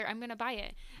I'm going to buy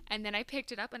it. And then I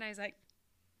picked it up and I was like,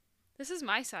 this is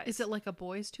my size. Is it like a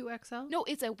boys 2XL? No,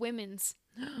 it's a women's.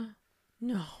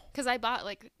 No. Because I bought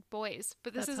like boys,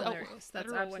 but this That's is hilarious. a That's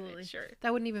literal absolutely women's shirt.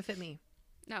 That wouldn't even fit me.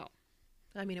 No.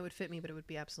 I mean, it would fit me, but it would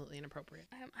be absolutely inappropriate.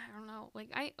 I don't know.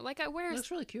 I wear. It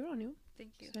looks really cute on you.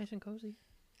 Thank you. It's nice and cozy.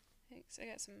 Thanks. I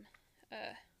got some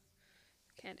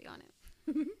candy on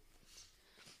it.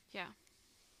 Yeah.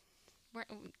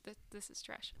 This is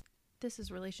trash. This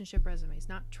is relationship resumes,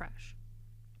 not trash.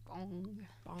 Bong.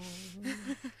 Bong.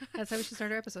 That's how we should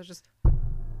start our episode. Just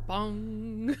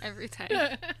bong. Every time.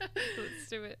 Let's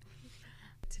do it.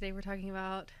 Today we're talking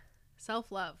about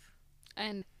self-love.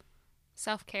 And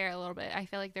self-care a little bit. I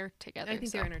feel like they're together. I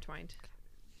think they're intertwined.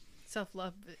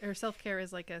 Self-love or self-care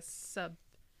is like a sub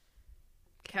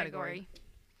category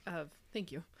of,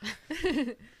 thank you,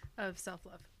 of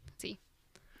self-love. See.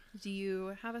 Do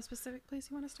you have a specific place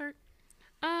you want to start?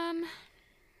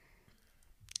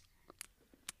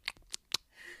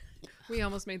 We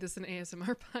almost made this an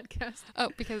ASMR podcast. Oh,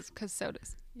 because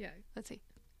sodas. Yeah. Let's see.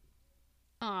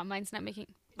 Oh, mine's not making.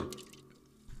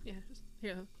 Yeah.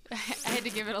 Yeah. I had to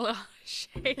give it a little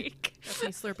shake. That's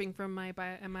me slurping from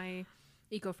my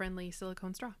eco-friendly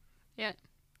silicone straw. Yeah.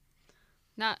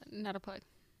 Not a plug.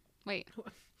 Wait.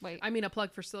 I mean a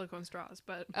plug for silicone straws,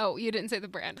 but oh, you didn't say the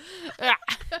brand.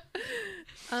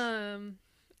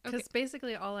 Because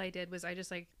basically all I did was I just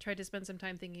like tried to spend some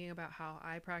time thinking about how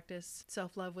I practice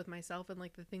self-love with myself and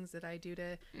like the things that I do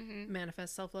to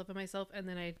manifest self-love in myself. And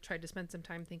then I tried to spend some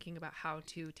time thinking about how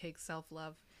to take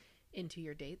self-love into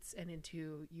your dates and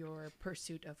into your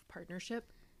pursuit of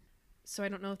partnership. So I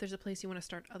don't know if there's a place you want to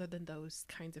start other than those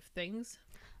kinds of things.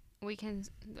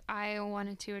 I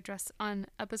wanted to address on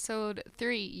episode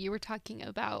 3, you were talking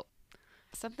about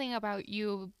something about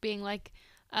you being like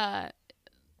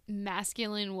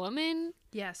masculine woman.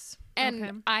 Yes.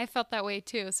 And I felt that way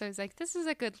too. So I was like, this is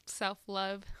a good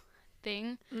self-love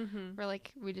thing. Where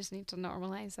like we just need to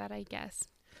normalize that, I guess.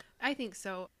 I think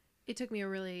so. It took me a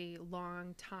really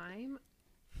long time.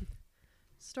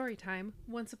 Story time.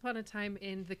 Once upon a time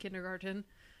in the kindergarten.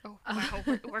 Oh, wow.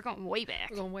 We're going way back.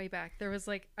 We're going way back. There was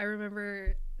like, I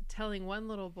remember telling one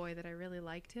little boy that I really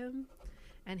liked him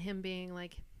and him being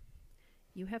like,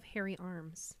 you have hairy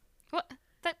arms. What?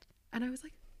 And I was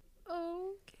like,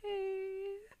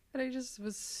 okay. And I just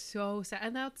was so sad.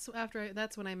 And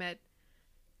that's when I met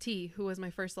T, who was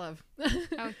my first love.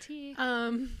 Oh, T.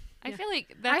 I feel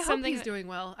like I that's something. I hope he's doing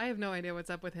well. I have no idea what's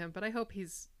up with him, but I hope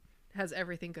has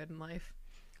everything good in life.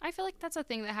 I feel like that's a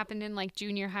thing that happened in like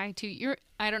junior high too.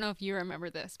 I don't know if you remember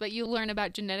this, but you learn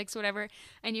about genetics, whatever,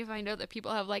 and you find out that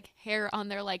people have like hair on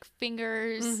their like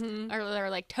fingers or their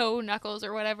like toe knuckles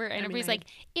or whatever, and everybody's like,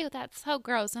 "Ew, that's so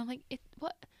gross." And I'm like,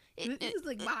 "What? It's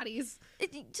like bodies.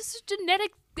 It's just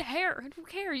genetic hair. Who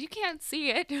cares? You can't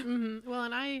see it." Well,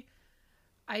 and I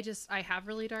have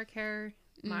really dark hair.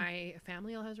 My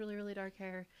family all has really, really dark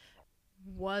hair.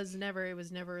 It was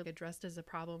never addressed as a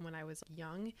problem when I was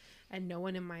young, and no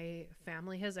one in my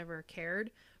family has ever cared,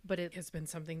 but it has been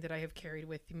something that I have carried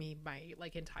with me my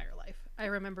like entire life. I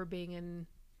remember being in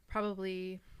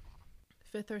probably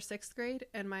 5th or 6th grade,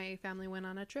 and my family went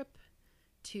on a trip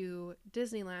to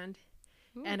Disneyland.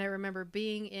 Ooh. And I remember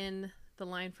being in the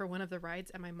line for one of the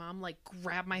rides, and my mom like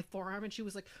grabbed my forearm and she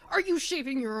was like, "Are you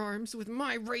shaving your arms with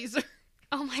my razor?"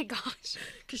 Oh my gosh.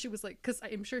 Because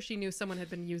I'm sure she knew someone had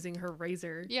been using her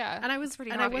razor. Yeah. And I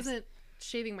wasn't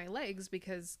shaving my legs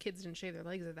because kids didn't shave their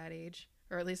legs at that age.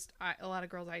 Or at least a lot of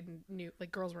girls I knew,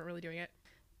 like girls weren't really doing it.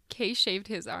 Kay shaved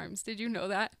his arms. Did you know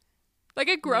that? Like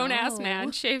a grown-ass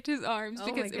man shaved his arms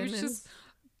because it was just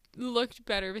looked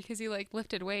better because he like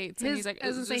lifted weights. And he's like,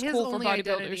 his cool for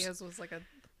bodybuilders. Was like a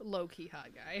low-key hot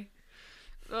guy.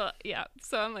 Yeah,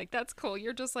 so I'm like, that's cool.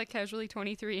 You're just like casually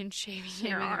 23 and shaving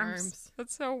your arms.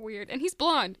 That's so weird. And he's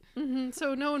blonde.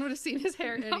 So no one would have seen his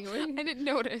hair anyway. I didn't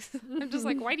notice. I'm just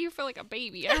like, why do you feel like a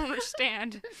baby? I don't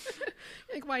understand.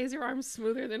 Like, why is your arm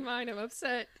smoother than mine? I'm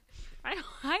upset. I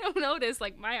don't notice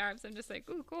like my arms. I'm just like,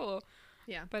 ooh, cool.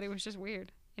 Yeah. But it was just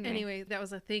weird. Anyway, that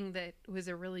was a thing that was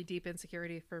a really deep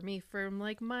insecurity for me from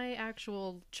like my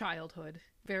actual childhood.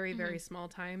 Very, very small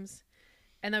times.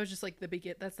 And that was just like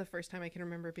that's the first time I can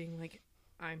remember being like,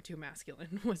 I'm too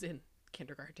masculine, was in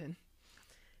kindergarten.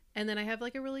 And then I have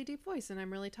like a really deep voice and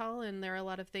I'm really tall and there are a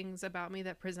lot of things about me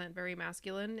that present very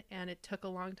masculine. And it took a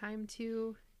long time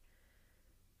to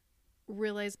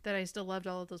realize that I still loved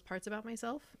all of those parts about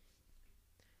myself.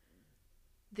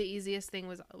 The easiest thing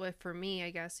was for me, I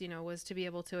guess, was to be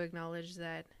able to acknowledge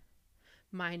that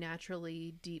my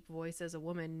naturally deep voice as a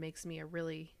woman makes me a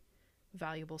really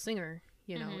valuable singer,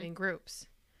 in groups.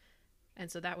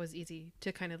 And so that was easy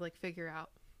to kind of like figure out.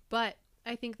 But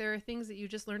I think there are things that you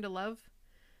just learn to love,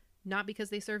 not because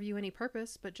they serve you any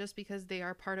purpose, but just because they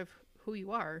are part of who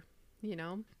you are, you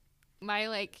know? My,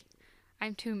 like,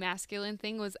 I'm too masculine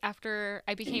thing was after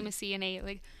I became a CNA,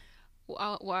 like,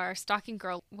 our stalking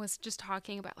girl was just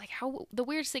talking about, like, how the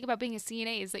weirdest thing about being a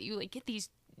CNA is that you, like, get these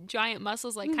giant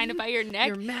muscles, like, kind of by your neck.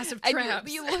 Your massive and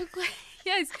traps. you look like,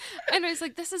 yes. And I was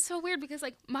like, this is so weird because,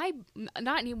 like,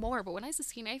 not anymore, but when I was a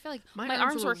CNA, I feel like my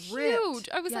arms were huge.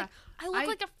 I was like, I look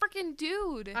like a freaking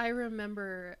dude. I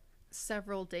remember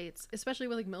several dates, especially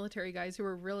with like military guys who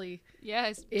were really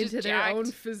into their own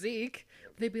physique.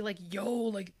 They'd be like, yo,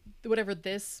 like whatever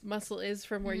this muscle is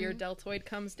from where your deltoid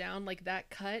comes down, like that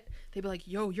cut, they'd be like,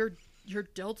 yo, your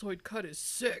deltoid cut is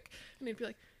sick. And they'd be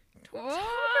like, don't talk about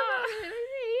it. I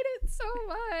hate it so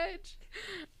much.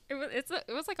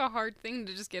 It was like a hard thing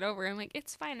to just get over. I'm like,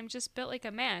 it's fine, I'm just built like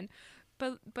a man,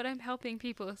 but I'm helping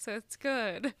people, so it's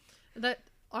good. That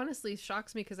honestly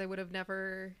shocks me because I would have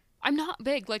never. I'm not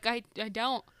big. Like, I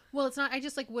don't. Well, it's not. I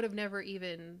just, like, would have never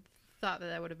even thought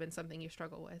that would have been something you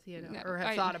struggle with, you know, No, or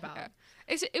have thought about.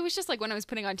 Yeah. It was just, like, when I was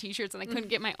putting on T-shirts and I couldn't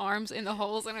get my arms in the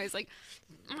holes, and I was like,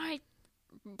 my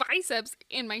biceps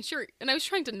in my shirt. And I was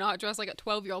trying to not dress like a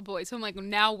 12-year-old boy, so I'm, like,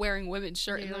 now wearing women's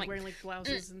shirt. Yeah, and I'm, like, wearing, like,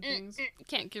 blouses and things.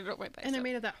 Can't get it up my bicep. And they're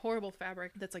made of that horrible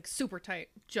fabric that's, like, super tight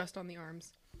just on the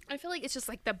arms. I feel like it's just,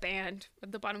 like, the band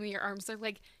at the bottom of your arms. They're,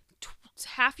 like,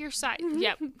 half your size.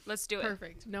 Yep, let's do it.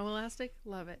 Perfect. No elastic,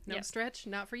 love it. No stretch,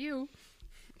 not for you.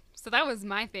 So that was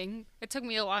my thing. It took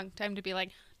me a long time to be like,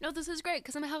 no, this is great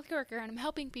because I'm a health worker and I'm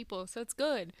helping people, so it's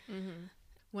good.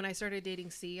 When I started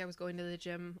dating C, I was going to the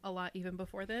gym a lot even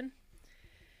before then.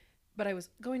 But I was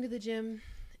going to the gym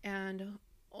and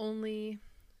only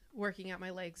working out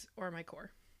my legs or my core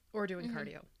or doing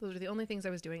cardio. Those are the only things I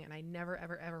was doing, and I never,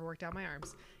 ever, ever worked out my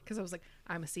arms because I was like,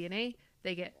 I'm a CNA.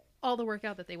 They get all the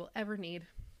workout that they will ever need.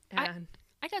 And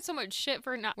I got so much shit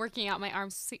for not working out my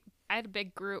arms. See, I had a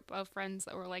big group of friends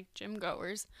that were like gym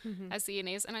goers as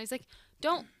CNAs, and I was like,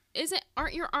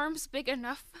 aren't your arms big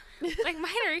enough? Like,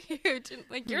 mine are huge, and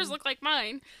like yours look like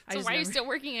mine. So why are you still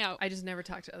working out? I just never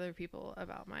talk to other people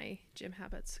about my gym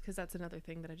habits because that's another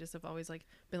thing that I just have always like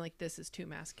been like, this is too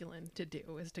masculine to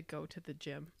do, is to go to the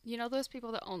gym. You know those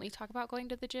people that only talk about going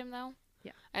to the gym though?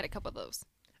 Yeah. I had a couple of those.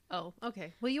 Oh,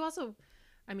 okay. Well, you also,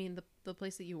 I mean, the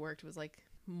place that you worked was like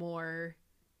more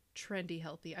trendy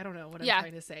healthy. I don't know what I'm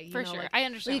trying to say. For sure. Like, I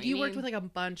understand. Like, you worked with like a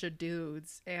bunch of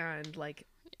dudes and like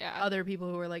other people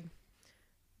who were like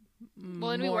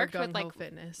and we worked with like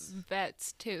fitness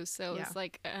vets too, so it's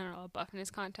like, I don't know, a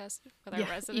buffness contest with our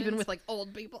residents. Even with like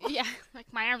old people. Yeah,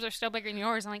 like my arms are still bigger than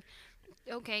yours. I'm like,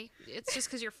 okay, it's just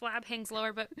because your flab hangs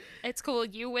lower, but it's cool,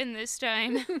 you win this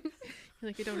time.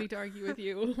 Like, I don't need to argue with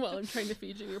you while I'm trying to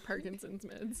feed you your Parkinson's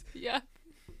meds. Yeah.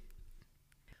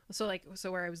 So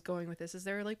where I was going with this is,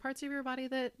 there are like parts of your body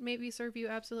that maybe serve you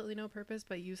absolutely no purpose,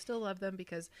 but you still love them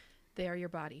because they are your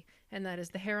body. And that is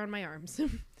the hair on my arms.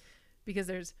 Because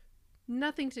there's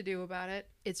nothing to do about it.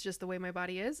 It's just the way my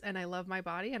body is, and I love my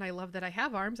body, and I love that I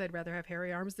have arms. I'd rather have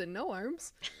hairy arms than no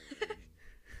arms.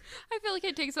 I feel like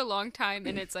it takes a long time,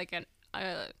 and it's like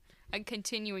a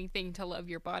continuing thing to love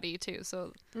your body too.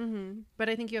 So But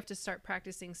I think you have to start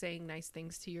practicing saying nice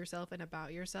things to yourself and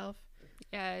about yourself.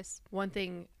 Yes. One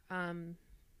thing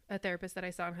a therapist that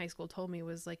I saw in high school told me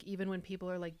was like, even when people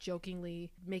are like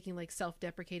jokingly making like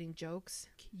self-deprecating jokes,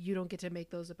 you don't get to make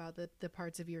those about the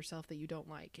parts of yourself that you don't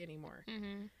like anymore.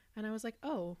 And I was like,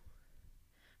 oh,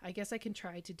 I guess I can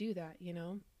try to do that, you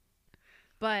know?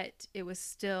 But it was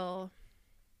still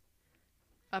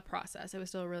a process. It was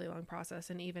still a really long process.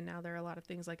 And even now there are a lot of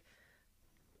things, like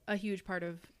a huge part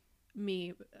of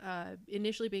me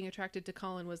initially being attracted to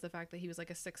Colin was the fact that he was like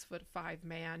a 6'5"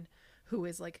 man who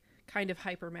is like kind of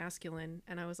hyper masculine,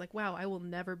 and I was like, wow, I will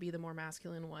never be the more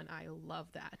masculine one. I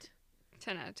love that.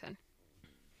 10 out of 10.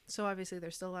 So obviously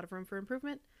there's still a lot of room for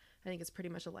improvement. I think it's pretty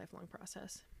much a lifelong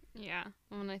process. Yeah.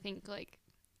 And I think like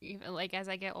even like as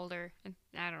I get older, and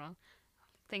I don't know,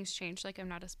 things change. Like, I'm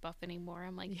not as buff anymore.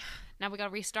 I'm like, now we gotta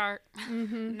restart.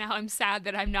 Now I'm sad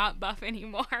that I'm not buff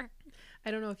anymore.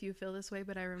 I don't know if you feel this way,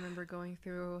 but I remember going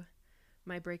through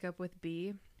my breakup with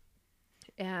B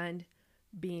and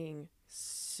being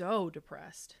so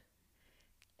depressed,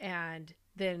 and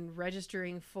then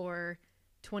registering for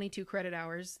 22 credit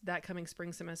hours that coming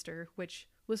spring semester, which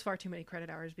was far too many credit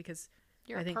hours because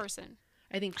you're a person.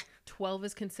 I think 12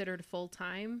 is considered full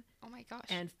time. Oh my gosh.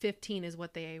 And 15 is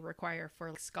what they require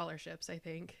for scholarships, I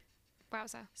think.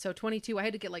 Wowza. So 22, I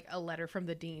had to get like a letter from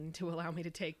the dean to allow me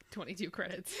to take 22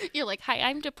 credits. You're like, hi,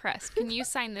 I'm depressed. Can you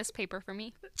sign this paper for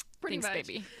me? Pretty Thanks, much.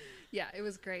 baby. Yeah, it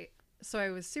was great. So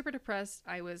I was super depressed.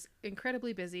 I was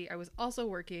incredibly busy. I was also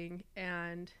working,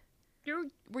 and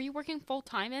Were you working full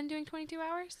time and doing 22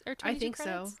 hours or 22 I think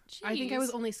credits? so. I think I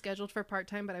was Jeez. only scheduled for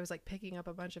part-time, but I was like picking up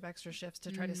a bunch of extra shifts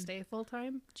to try to stay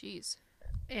full-time. Jeez.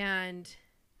 And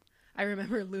I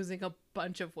remember losing a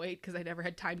bunch of weight because I never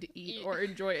had time to eat or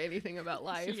enjoy anything about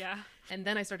life. Yeah. And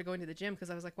then I started going to the gym because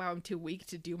I was like, wow, I'm too weak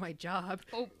to do my job.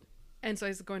 Oh. And so I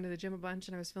was going to the gym a bunch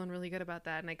and I was feeling really good about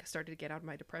that. And I started to get out of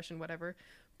my depression, whatever.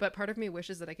 But part of me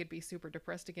wishes that I could be super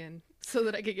depressed again so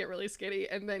that I could get really skinny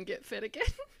and then get fit again.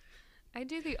 I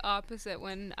do the opposite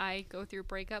when I go through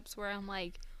breakups where I'm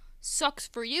like, sucks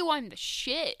for you, I'm the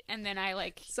shit. And then I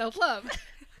like Self-love.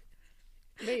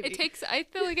 Maybe. I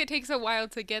feel like it takes a while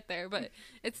to get there, but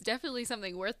it's definitely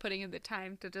something worth putting in the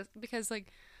time to just, because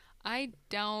like I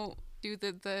don't do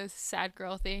the sad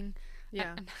girl thing.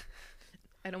 Yeah.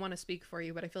 I don't want to speak for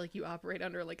you, but I feel like you operate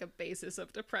under like a basis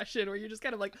of depression where you're just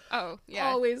kind of like, Oh, yeah.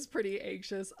 always pretty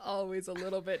anxious, always a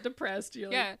little bit depressed.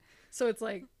 You're Yeah. like, so it's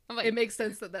like, I'm like, it makes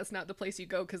sense that that's not the place you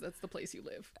go because that's the place you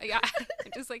live. yeah,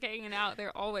 I'm just like hanging out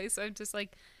there always. So I'm just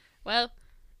like, well,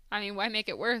 I mean, why make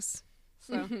it worse?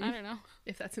 So I don't know.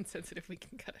 If that's insensitive, we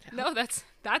can cut it out. No,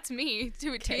 that's me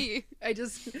to a T.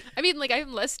 I mean, like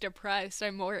I'm less depressed.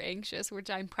 I'm more anxious, which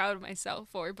I'm proud of myself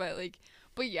for. But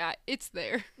yeah, it's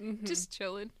there, just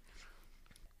chilling.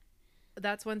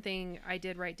 That's one thing I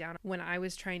did write down when I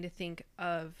was trying to think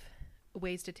of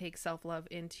ways to take self-love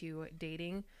into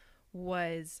dating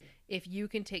was if you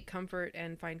can take comfort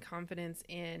and find confidence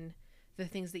in the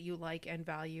things that you like and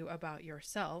value about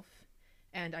yourself,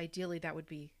 and ideally that would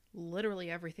be literally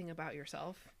everything about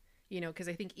yourself, you know, because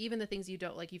I think even the things you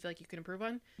don't like, you feel like you can improve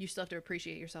on, you still have to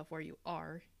appreciate yourself where you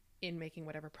are in making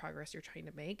whatever progress you're trying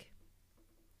to make.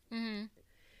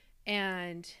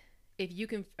 And if you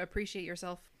can appreciate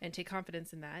yourself and take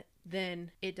confidence in that,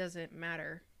 then it doesn't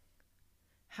matter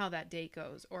how that date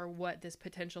goes or what this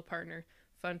potential partner.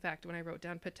 Fun fact, when I wrote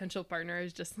down potential partner, I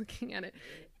was just looking at it.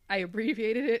 I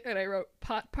abbreviated it and I wrote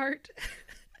pot part.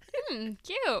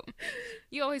 Cute.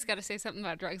 You always got to say something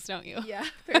about drugs, don't you? Yeah,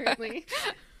 apparently.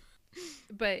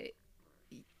 But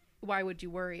why would you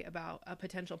worry about a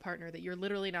potential partner that you're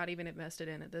literally not even invested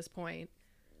in at this point?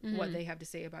 What they have to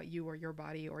say about you or your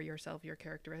body or yourself, your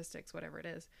characteristics, whatever it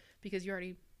is, because you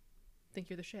already think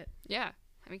you're the shit. Yeah.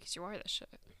 I mean, because you are the shit.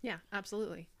 Yeah,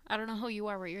 absolutely. I don't know who you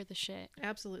are, but you're the shit.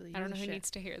 Absolutely. I don't know who needs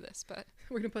to hear this, but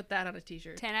we're going to put that on a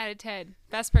t-shirt. 10 out of 10.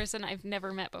 Best person I've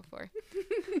never met before.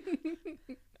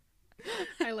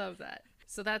 I love that.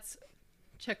 So that's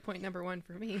checkpoint number 1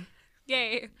 for me.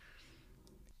 Yay.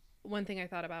 One thing I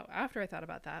thought about after I thought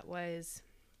about that was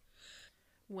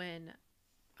when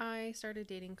I started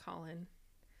dating Colin,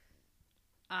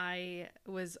 I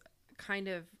was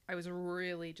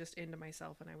really just into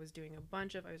myself, and I was doing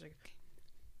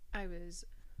I was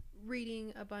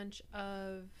reading a bunch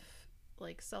of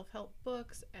like self-help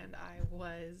books, and I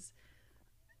was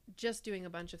just doing a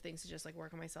bunch of things to just like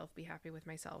work on myself, be happy with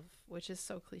myself, which is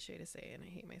so cliche to say, and I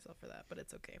hate myself for that, but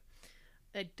it's okay.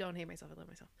 I don't hate myself, I love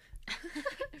myself.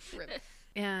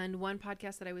 And one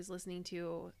podcast that I was listening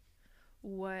to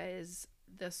was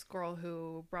this girl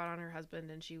who brought on her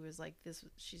husband, and she was like this,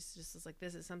 she's just like,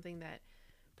 this is something that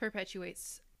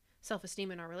perpetuates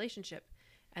self-esteem in our relationship.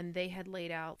 And they had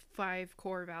laid out 5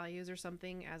 core values or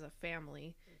something as a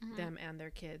family, them and their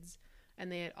kids.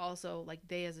 And they had also, like,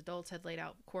 they as adults had laid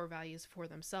out core values for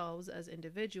themselves as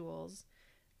individuals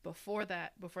before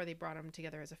they brought them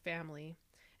together as a family.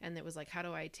 And it was like, how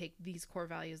do I take these core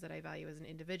values that I value as an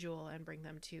individual and bring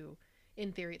them to,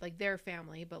 in theory, like their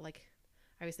family, but like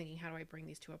I was thinking, how do I bring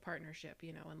these to a partnership,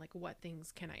 you know, and like what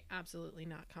things can I absolutely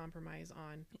not compromise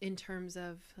on in terms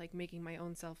of like making my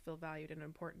own self feel valued and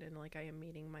important, and like I am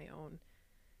meeting my own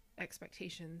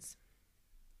expectations.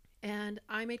 And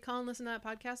I made Colin listen to that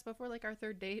podcast before like our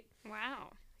 3rd date.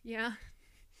 Wow. Yeah.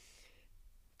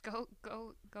 Go,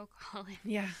 Colin.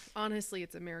 Yeah. Honestly,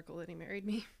 it's a miracle that he married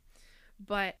me.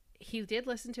 But he did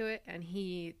listen to it, and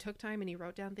he took time and he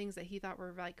wrote down things that he thought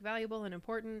were like valuable and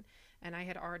important. And I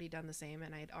had already done the same,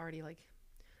 and I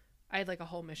had like a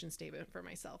whole mission statement for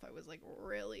myself. I was like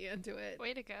really into it.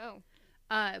 Way to go.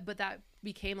 But that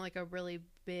became like a really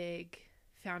big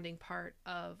founding part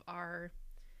of our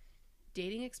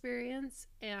dating experience.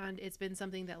 And it's been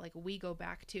something that like we go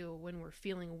back to when we're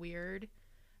feeling weird.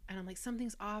 And I'm like,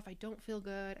 something's off. I don't feel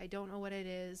good. I don't know what it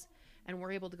is. And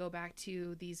we're able to go back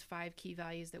to these 5 key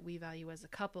values that we value as a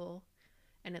couple.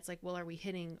 And it's like, well, are we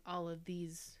hitting all of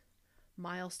these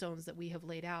milestones that we have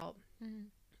laid out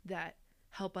that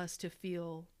help us to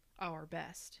feel our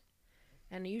best?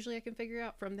 And usually I can figure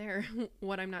out from there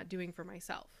what I'm not doing for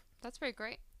myself. That's very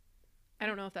great. I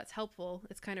don't know if that's helpful.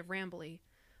 It's kind of rambly,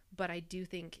 but I do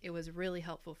think it was really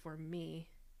helpful for me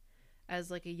as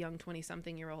like a young 20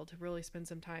 something year old to really spend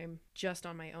some time just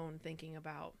on my own thinking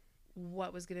about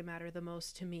what was going to matter the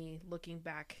most to me looking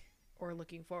back or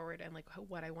looking forward, and like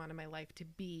what I wanted my life to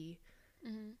be,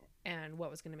 and what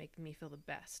was going to make me feel the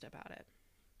best about it.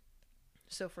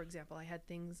 So for example, I had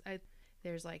things,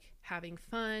 there's like having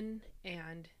fun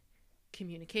and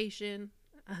communication.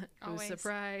 I was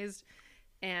surprised.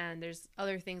 And there's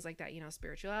other things like that, you know,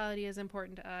 spirituality is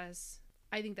important to us.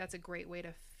 I think that's a great way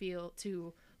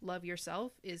to love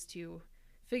yourself, is to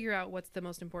figure out what's the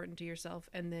most important to yourself,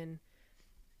 and then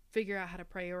figure out how to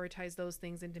prioritize those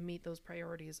things and to meet those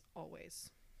priorities always.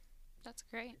 That's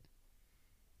great.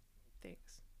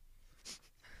 Thanks.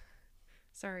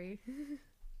 Sorry.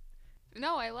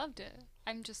 No, I loved it.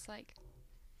 I'm just like,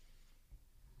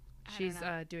 She's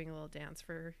doing a little dance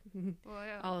for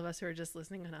all of us who are just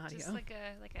listening on audio. Just like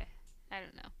a, I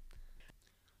don't know.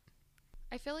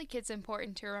 I feel like it's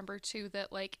important to remember too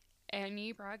that like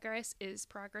any progress is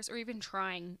progress, or even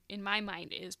trying, in my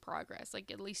mind, is progress.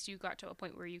 Like at least you got to a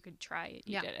point where you could try it.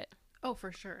 You did it. Oh,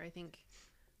 for sure. I think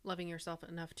loving yourself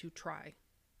enough to try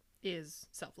is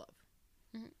self-love.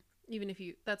 Even if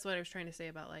that's what I was trying to say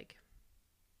about like,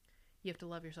 you have to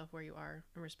love yourself where you are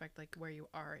and respect like where you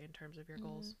are in terms of your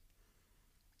goals.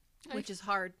 Which is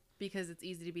hard because it's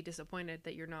easy to be disappointed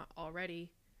that you're not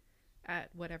already at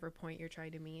whatever point you're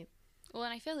trying to meet. Well,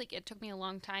 and I feel like it took me a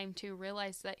long time to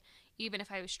realize that even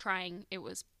if I was trying, it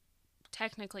was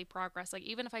technically progress. Like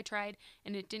even if I tried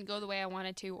and it didn't go the way I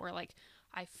wanted to, or like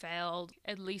I failed,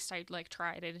 at least I like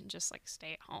tried it and just like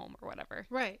stay at home or whatever.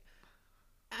 Right.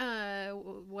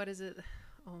 What is it?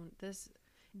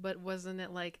 But wasn't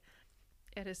it like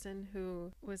Edison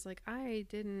who was like, I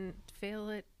didn't fail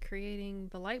at creating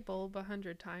the light bulb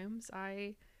 100 times.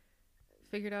 I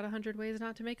figured out 100 ways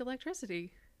not to make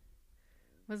electricity.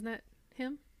 Wasn't that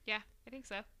him? Yeah, I think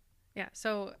so. Yeah.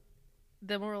 So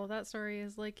the moral of that story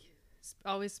is like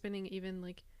always spinning even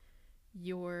like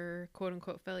your quote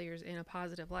unquote failures in a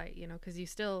positive light, you know, because you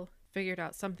still figured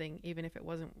out something, even if it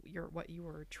wasn't what you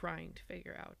were trying to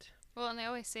figure out. Well, and they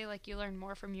always say like you learn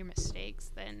more from your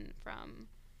mistakes than from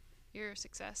your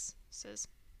successes.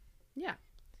 Yeah,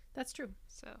 that's true.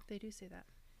 So they do say that.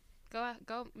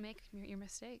 Go make your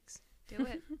mistakes. Do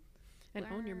it. And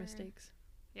own your mistakes.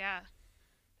 Yeah,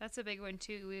 that's a big one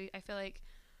too. I feel like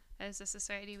as a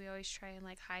society we always try and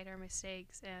like hide our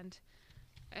mistakes, and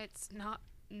it's not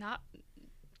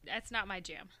that's not my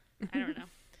jam. I don't know.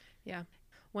 Yeah.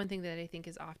 One thing that I think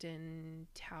is often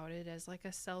touted as like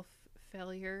a self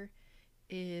failure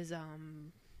is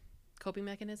coping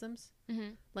mechanisms.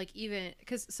 Like even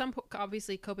because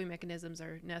obviously coping mechanisms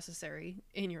are necessary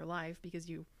in your life because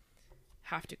you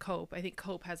have to cope. I think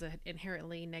cope has an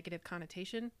inherently negative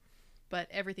connotation, but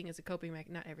everything is a coping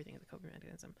not everything is a coping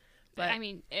mechanism. But I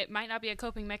mean, it might not be a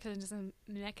coping mechanism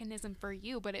for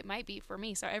you, but it might be for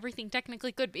me. So everything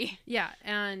technically could be. Yeah,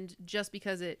 and just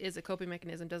because it is a coping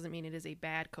mechanism doesn't mean it is a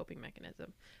bad coping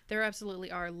mechanism. There absolutely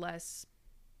are less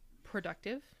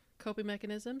productive coping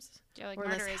mechanisms, like or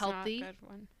murder less is healthy. not a good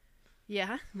one.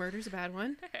 Yeah, murder's a bad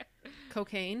one.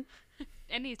 Cocaine.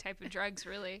 Any type of drugs,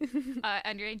 really.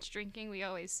 Underage drinking,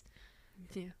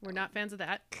 we're not fans of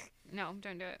that. No,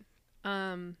 don't do it.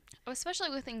 Especially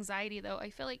with anxiety, though,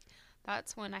 I feel like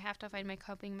that's when I have to find my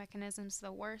coping mechanisms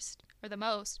the worst or the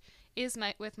most is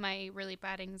with my really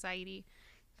bad anxiety.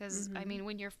 Because I mean,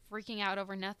 when you're freaking out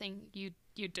over nothing, you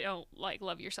don't like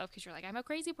love yourself because you're like, I'm a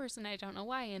crazy person. I don't know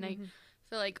why, and I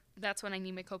feel like that's when I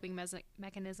need my coping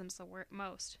mechanisms the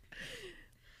most.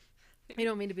 I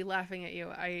don't mean to be laughing at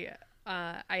you. I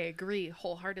agree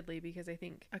wholeheartedly, because I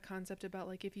think a concept about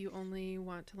like if you only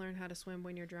want to learn how to swim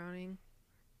when you're drowning,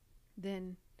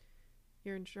 then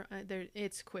you're in there.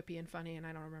 It's quippy and funny, and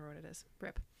I don't remember what it is.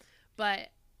 Rip.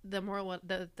 But the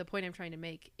point I'm trying to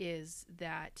make is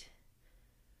that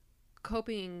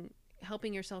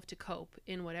helping yourself to cope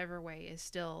in whatever way is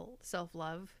still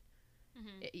self-love.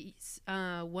 It's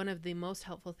one of the most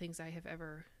helpful things I have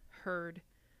ever heard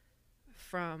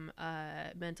from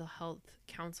a mental health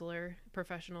counselor,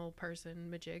 professional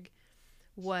person, majig,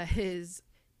 was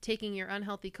taking your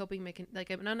unhealthy coping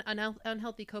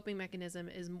unhealthy coping mechanism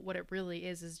is what it really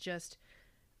is just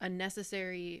a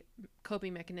necessary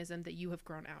coping mechanism that you have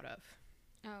grown out of.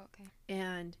 Oh, okay.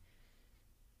 And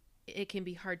it can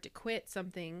be hard to quit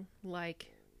something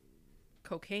like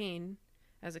cocaine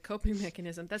as a coping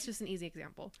mechanism. That's just an easy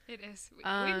example. It is.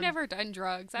 We've never done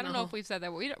drugs. I don't know if we've said that,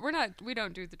 but we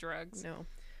don't do the drugs. No.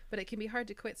 But it can be hard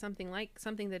to quit something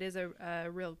that is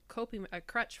a real a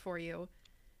crutch for you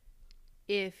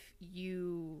if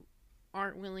you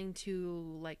aren't willing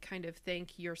to like kind of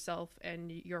thank yourself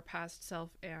and your past self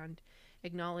and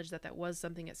acknowledge that that was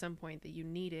something at some point that you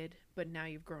needed, but now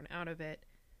you've grown out of it.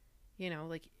 You know,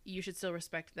 like, you should still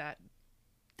respect that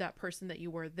person that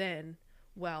you were then,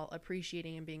 while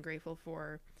appreciating and being grateful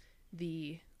for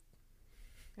the,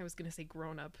 I was going to say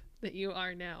grown up that you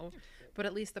are now, but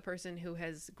at least the person who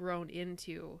has grown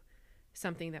into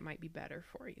something that might be better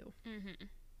for you. Mm-hmm.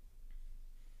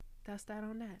 That's that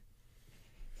on that.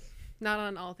 Not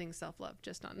on all things self-love,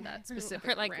 just on that specific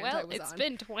We're like, rant well, I was it's on.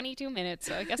 been 22 minutes,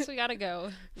 so I guess we gotta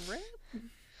go. Right?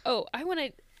 Oh,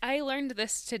 I learned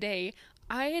this today.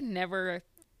 I had never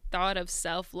thought of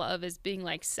self-love as being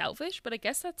like selfish, but I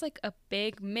guess that's like a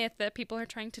big myth that people are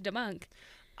trying to debunk.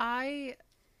 I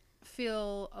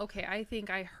feel, okay, I think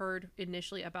I heard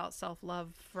initially about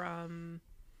self-love from,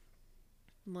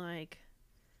 like,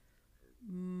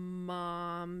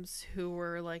 moms who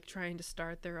were, like, trying to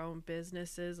start their own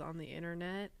businesses on the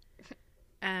internet,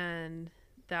 and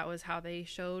that was how they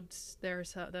showed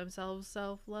themselves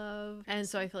self-love. And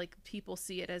so I feel like people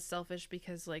see it as selfish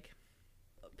because, like,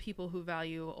 people who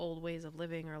value old ways of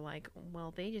living are like,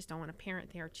 well, they just don't want to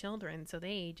parent their children, so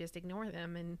they just ignore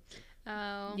them. And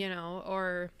you know,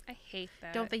 or I hate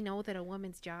that. don't they know that a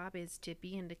woman's job is to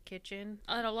be in the kitchen?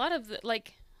 And a lot of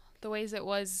the ways it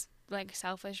was like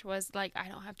selfish was like, I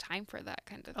don't have time for that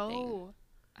kind of thing.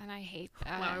 And I hate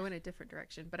that. Wow, I went a different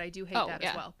direction, but I do hate that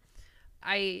as well.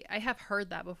 I have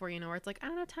heard that before, you know, where it's like, I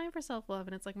don't have time for self-love,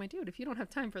 and it's like, my dude, if you don't have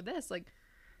time for this, like,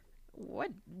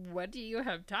 what do you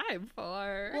have time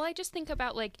for? Well, I just think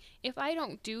about, like, if I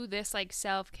don't do this, like,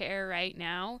 self-care right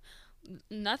now,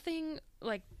 nothing,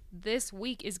 like, this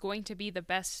week is going to be the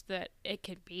best that it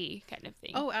could be, kind of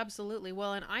thing. Oh, absolutely.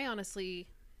 Well, and I honestly,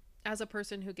 as a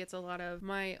person who gets a lot of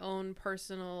my own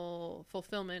personal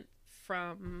fulfillment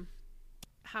from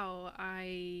how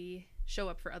I show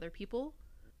up for other people,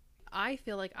 I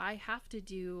feel like I have to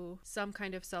do some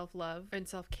kind of self-love and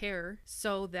self-care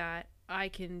so that I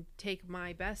can take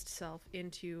my best self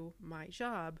into my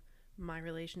job, my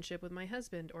relationship with my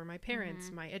husband or my parents,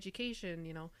 my education,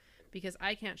 you know, because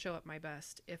I can't show up my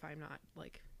best if I'm not,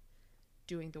 like,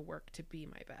 doing the work to be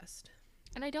my best.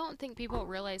 And I don't think people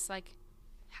realize, like,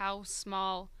 how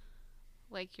small,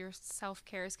 like, your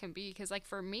self-cares can be. Because, like,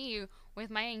 for me, with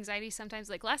my anxiety, sometimes,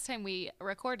 like, last time we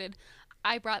recorded,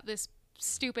 I brought this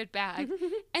stupid bag.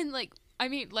 And, like, I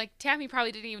mean, like, Tammy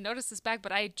probably didn't even notice this bag,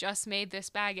 but I had just made this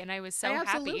bag, and I was so happy.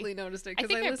 I absolutely noticed it, I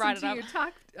because think I I brought listened it to up. you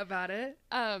talk about it.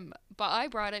 But I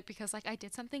brought it because, like, I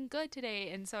did something good today,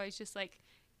 and so I was just, like,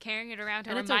 carrying it around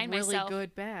to And remind it's a really myself.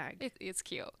 good bag. It's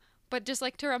cute. But just,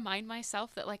 like, to remind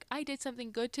myself that, like, I did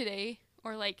something good today,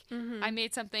 or, like, I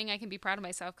made something I can be proud of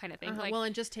myself, kind of thing. Like, well,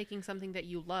 and just taking something that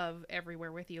you love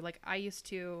everywhere with you. Like, I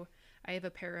have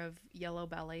a pair of yellow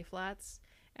ballet flats,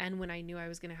 and when I knew I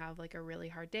was going to have, like, a really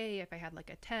hard day, if I had, like,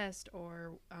 a test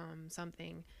or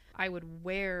something, I would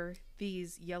wear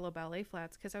these yellow ballet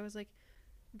flats, because I was like,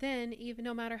 then, even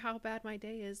no matter how bad my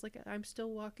day is, like, I'm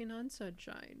still walking on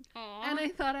sunshine. Aww. And I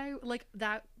thought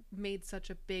that made such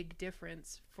a big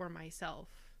difference for myself.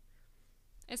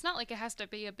 It's not like it has to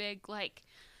be a big, like,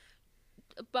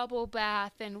 bubble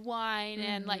bath and wine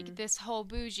and, like, this whole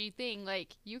bougie thing.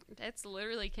 Like, it's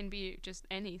literally can be just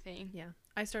anything. Yeah.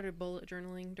 I started bullet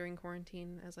journaling during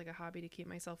quarantine as, like, a hobby to keep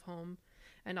myself home.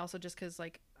 And also just because,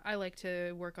 like, I like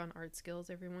to work on art skills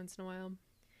every once in a while.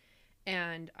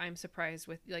 And I'm surprised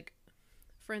with, like,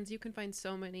 friends, you can find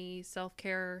so many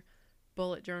self-care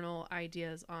bullet journal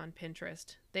ideas on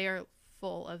Pinterest. They are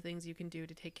full of things you can do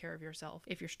to take care of yourself.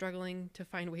 If you're struggling to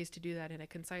find ways to do that in a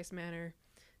concise manner,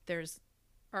 there's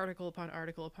article upon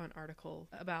article upon article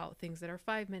about things that are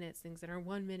 5 minutes, things that are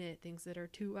 1 minute, things that are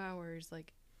 2 hours.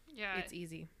 Like, Yeah. it's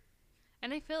easy.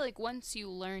 And I feel like once you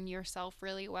learn yourself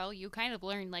really well, you kind of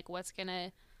learn, like, what's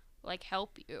gonna, like,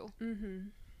 help you.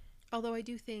 Although I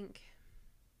do think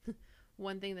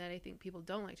one thing that I think people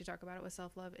don't like to talk about it with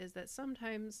self-love is that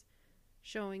sometimes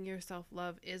showing your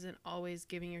self-love isn't always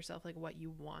giving yourself, like, what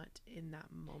you want in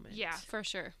that moment. Yeah, for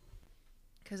sure.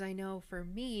 Because I know for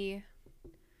me,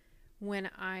 one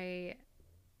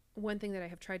thing that I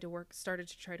have started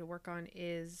to try to work on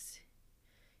is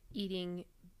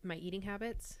my eating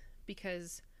habits,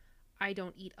 because I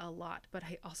don't eat a lot, but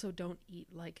I also don't eat,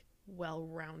 like,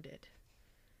 well-rounded.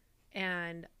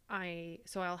 And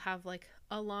so I'll have, like,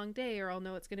 a long day, or I'll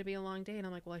know it's going to be a long day, and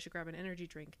I'm like, well, I should grab an energy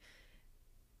drink.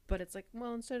 But it's like,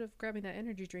 well, instead of grabbing that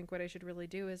energy drink, what I should really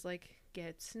do is, like,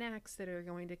 get snacks that are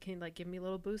going to give me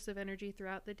little boosts of energy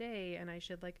throughout the day. And I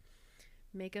should, like,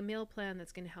 make a meal plan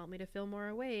that's going to help me to feel more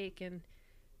awake and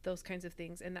those kinds of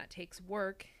things. And that takes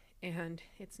work, and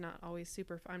it's not always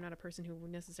I'm not a person who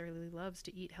necessarily loves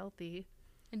to eat healthy.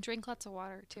 And drink lots of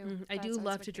water too. I do That's always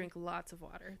love big to thing. drink lots of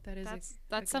water. That is That's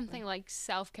a good something one. like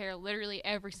self-care literally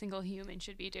every single human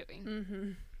should be doing.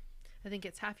 Mm-hmm. I think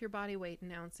it's half your body weight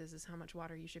in ounces is how much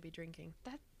water you should be drinking.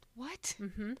 What?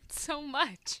 Mm-hmm. So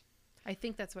much. I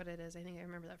think that's what it is. I think I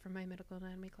remember that from my medical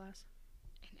anatomy class.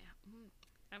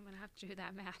 I'm gonna have to do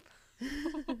that math.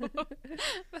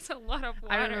 That's a lot of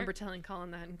water. I remember telling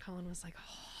Colin that, and Colin was like,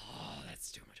 "Oh,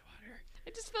 that's too much water."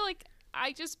 I just feel like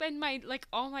I just spend my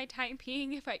all my time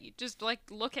peeing if I just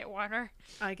look at water.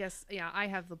 I guess, yeah, I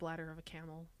have the bladder of a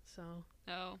camel, so.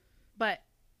 Oh. But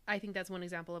I think that's one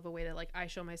example of a way that I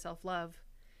show myself love,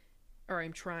 or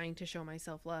I'm trying to show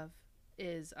myself love,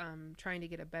 is trying to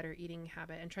get a better eating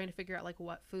habit and trying to figure out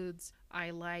what foods I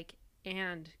like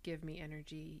and give me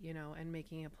energy, and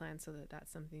making a plan so that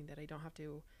that's something that I don't have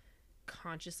to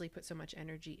consciously put so much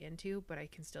energy into, but I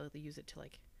can still use it to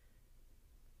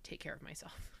take care of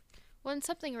myself. Well, and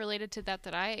something related to that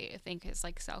I think is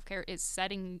self-care is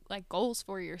setting goals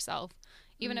for yourself,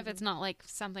 even if it's not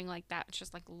something like that. It's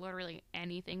just literally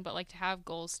anything, but to have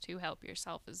goals to help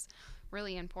yourself is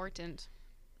really important.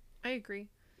 I agree.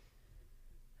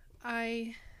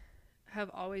 I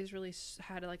have always really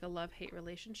had a love-hate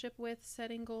relationship with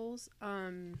setting goals.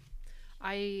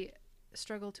 I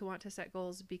struggle to want to set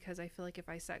goals because I feel like if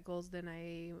I set goals, then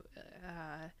I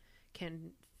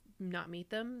can not meet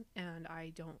them, and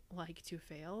I don't like to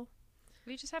fail.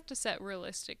 We just have to set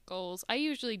realistic goals. I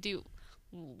usually do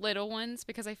little ones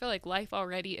because I feel like life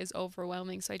already is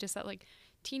overwhelming, so I just set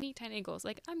teeny tiny goals.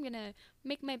 I'm gonna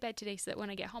make my bed today so that when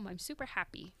I get home I'm super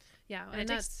happy. Yeah, and it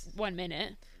takes 1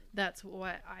 minute. That's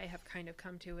what I have kind of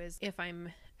come to, is if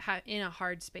I'm in a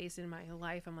hard space in my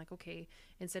life, I'm okay,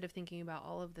 instead of thinking about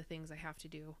all of the things I have to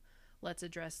do, let's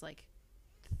address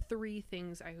 3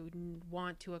 things I would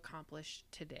want to accomplish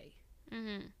today.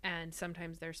 Mm-hmm. And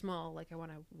sometimes they're small, I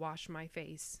want to wash my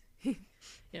face,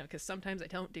 because sometimes I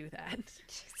don't do that.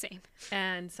 Same.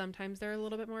 And sometimes they're a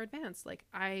little bit more advanced,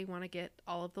 I want to get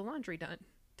all of the laundry done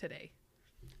today.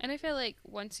 And I feel like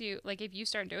once you if you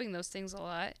start doing those things a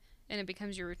lot and it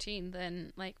becomes your routine,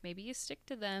 then maybe you stick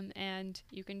to them and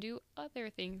you can do other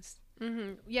things.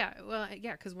 Mm-hmm. Yeah, well,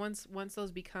 yeah, because once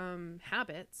those become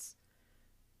habits,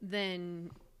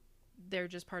 then they're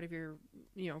just part of your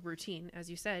routine, as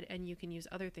you said, and you can use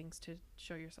other things to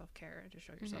show yourself care and to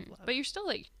show yourself love. But you're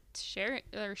still sharing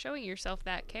or showing yourself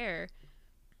that care,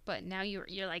 but now you're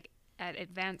at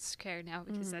advanced care now,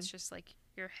 because that's just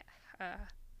your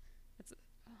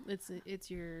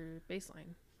it's your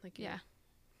baseline, yeah,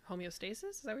 homeostasis.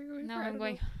 Is that what you're going? No, I'm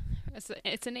going.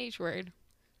 It's an age word.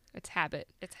 It's habit.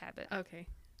 Okay,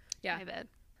 yeah. My bad.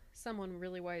 Someone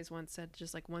really wise once said,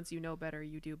 just once you know better,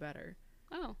 you do better.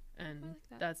 Oh, and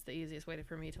that's the easiest way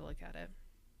for me to look at it.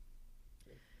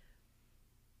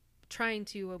 Trying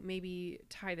to maybe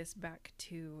tie this back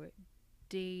to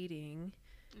dating,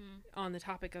 on the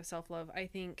topic of self-love, I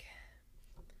think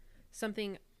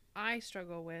something I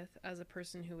struggle with as a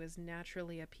person who is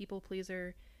naturally a people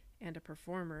pleaser and a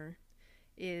performer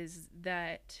is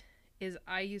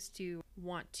I used to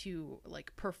want to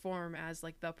perform as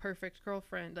the perfect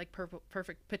girlfriend,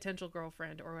 perfect potential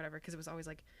girlfriend or whatever, because it was always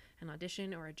an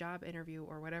audition or a job interview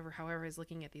or whatever, however I was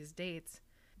looking at these dates.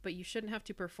 But you shouldn't have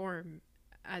to perform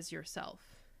as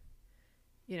yourself.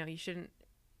 You shouldn't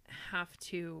have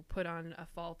to put on a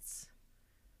false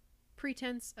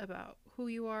pretense about who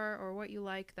you are or what you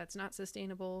like. That's not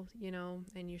sustainable,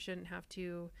 and you shouldn't have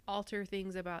to alter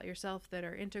things about yourself that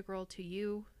are integral to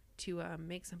you to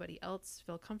make somebody else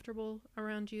feel comfortable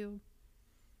around you.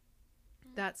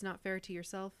 That's not fair to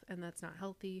yourself, and that's not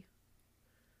healthy.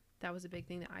 That was a big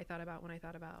thing that I thought about when I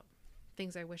thought about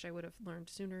things I wish I would have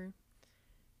learned sooner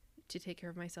to take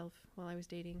care of myself while I was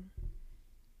dating.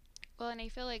 Well, and I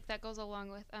feel like that goes along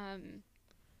with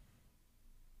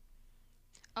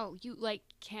you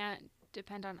can't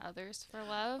depend on others for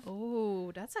love.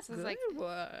 Oh, that's a good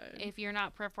one. If you're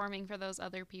not performing for those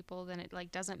other people, then it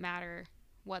doesn't matter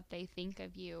what they think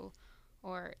of you,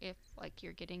 or if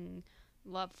you're getting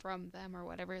love from them or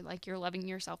whatever. You're loving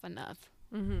yourself enough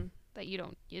that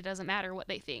it doesn't matter what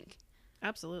they think.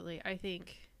 Absolutely. I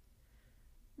think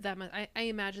that I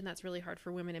imagine that's really hard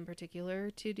for women in particular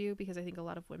to do, because I think a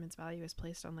lot of women's value is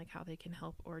placed on how they can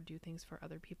help or do things for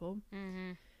other people.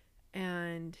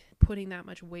 And putting that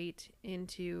much weight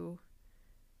into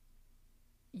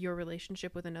your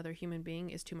relationship with another human being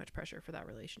is too much pressure for that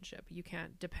relationship. You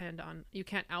can't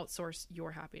outsource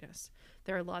your happiness.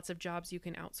 There are lots of jobs you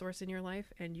can outsource in your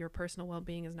life, and your personal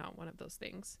well-being is not one of those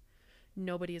things.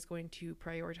 Nobody is going to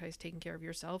prioritize taking care of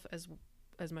yourself as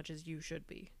much as you should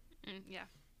be. Yeah.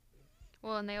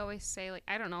 Well, and they always say, like,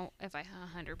 I don't know if I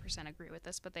 100% agree with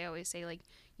this, but they always say, like,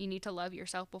 you need to love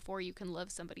yourself before you can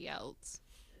love somebody else.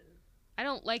 I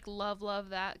don't like love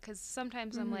that, because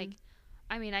sometimes I'm like,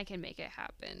 I mean, I can make it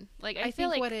happen. Like, I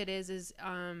feel think like what it is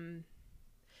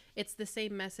it's the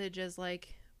same message as like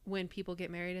when people get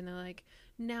married and they're like,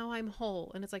 now I'm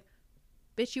whole, and it's like,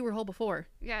 bitch, you were whole before.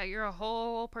 yeah, you're a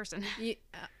whole person.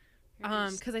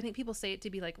 Because I think people say it to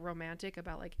be like romantic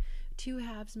about like two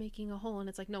halves making a whole, and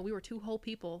it's like, no, we were two whole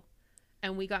people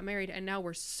and we got married and now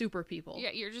we're super people.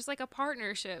 Yeah, you're just like a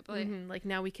partnership. Like, like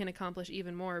now we can accomplish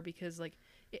even more, because like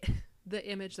the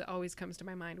image that always comes to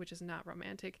my mind, which is not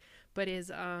romantic, but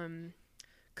is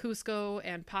Cusco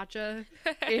and Pacha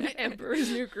in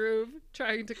Emperor's New Groove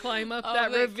trying to climb up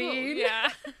that ravine. Cool. Yeah.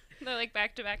 They're like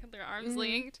back to back with their arms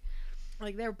linked.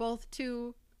 Like they're both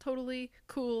two totally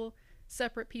cool,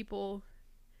 separate people,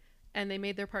 and they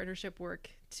made their partnership work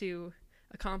to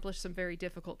accomplish some very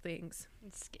difficult things.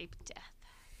 Escape death.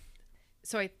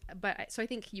 So I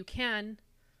think you can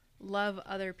love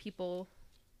other people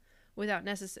without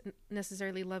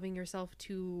necessarily loving yourself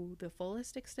to the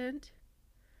fullest extent.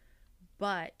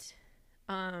 But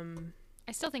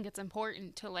I still think it's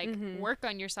important to like work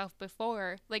on yourself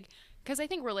before, like, because I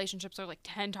think relationships are like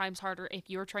 10 times harder if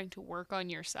you're trying to work on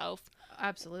yourself.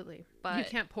 Absolutely. But you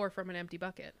can't pour from an empty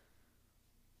bucket.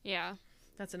 Yeah.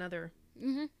 That's another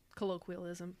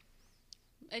colloquialism.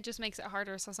 It just makes it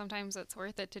harder. So sometimes it's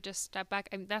worth it to just step back.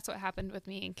 I mean, that's what happened with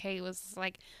me and Kay, was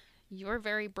like, you're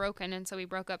very broken. And so we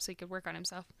broke up so he could work on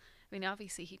himself. I mean,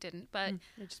 obviously he didn't, but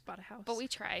They just bought a house. But we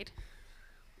tried.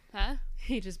 Huh?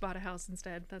 He just bought a house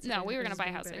instead. That's no, we were going to buy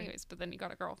a house anyways, but then he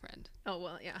got a girlfriend. Oh,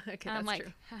 well, yeah. Okay, and that's I'm like,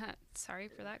 true. Sorry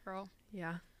for that girl.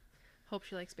 Yeah. Hope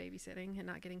she likes babysitting and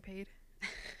not getting paid.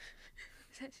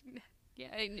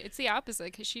 Yeah, it's the opposite,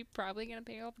 because she's probably going to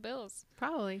pay all the bills.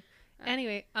 Probably.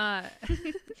 Anyway,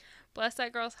 bless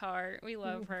that girl's heart. We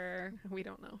love her. We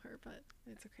don't know her, but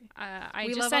it's okay. I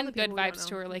We just love all send the good people we don't vibes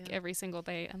to her know. like Yeah. every single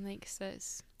day. I'm like,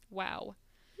 sis, wow.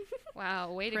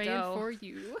 Wow, way to Praying go. for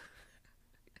you.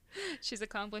 She's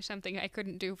accomplished something I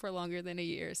couldn't do for longer than a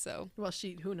year, so. Well,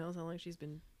 who knows how long she's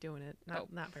been doing it.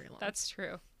 Not very long. That's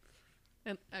true.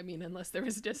 And I mean, unless there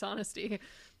was dishonesty,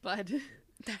 but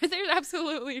There's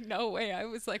absolutely no way. I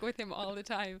was like with him all the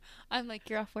time. I'm like,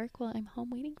 you're off work? Well, I'm home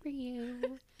waiting for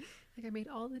you. like I made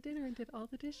all the dinner and did all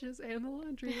the dishes and the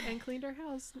laundry and cleaned our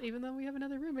house, even though we have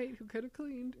another roommate who could have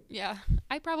cleaned. Yeah,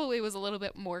 I probably was a little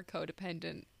bit more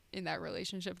codependent in that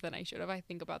relationship than I should have. I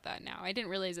think about that now. I didn't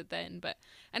realize it then,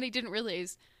 and I didn't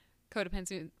realize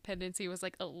codependency was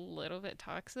like a little bit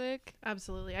toxic.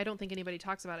 Absolutely. I don't think anybody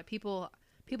talks about it. People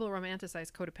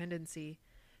romanticize codependency,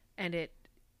 and it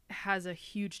has a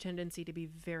huge tendency to be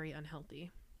very unhealthy.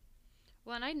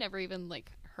 Well, and I never even like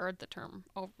heard the term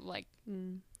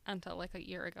until like a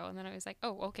year ago, and then I was like,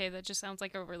 oh, okay, that just sounds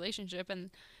like a relationship,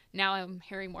 and now I'm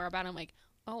hearing more about it. I'm like,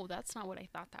 oh, that's not what I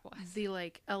thought that was. The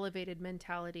like elevated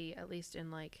mentality, at least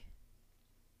in like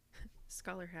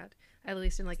scholar hat, at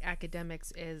least in like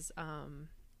academics, is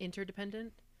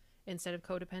interdependent instead of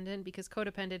codependent, because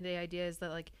codependent, the idea is that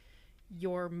like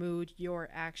your mood, your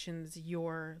actions,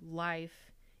 your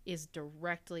life is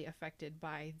directly affected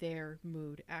by their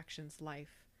mood, actions,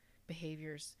 life,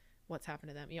 behaviors, what's happened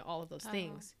to them, all of those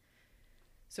things.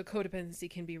 So codependency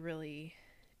can be really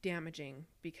damaging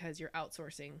because you're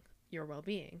outsourcing your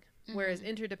well-being. Whereas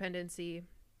interdependency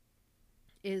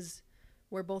is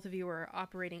where both of you are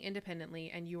operating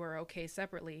independently and you are okay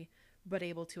separately, but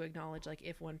able to acknowledge like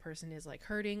if one person is like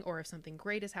hurting or if something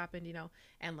great has happened,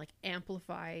 and like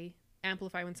amplify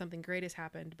when something great has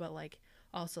happened, but like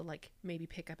also like maybe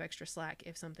pick up extra slack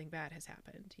if something bad has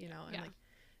happened, and like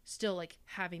still like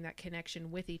having that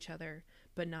connection with each other,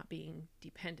 but not being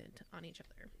dependent on each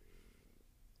other.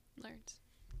 Learned.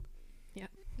 Yeah.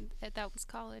 That was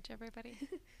college, everybody.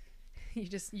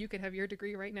 You could have your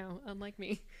degree right now, unlike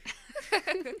me.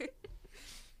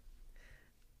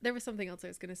 There was something else I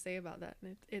was going to say about that,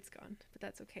 and it's gone, but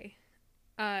that's okay.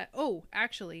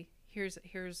 Actually, here's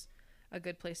a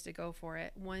good place to go for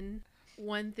it. One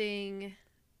thing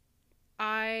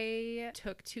I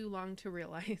took too long to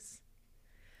realize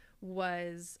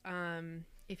was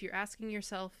if you're asking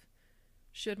yourself,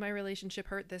 should my relationship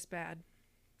hurt this bad?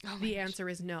 The answer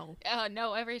is no.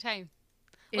 No, every time.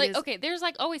 Okay, there's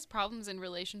like always problems in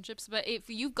relationships, but if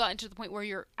you've gotten to the point where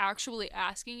you're actually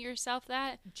asking yourself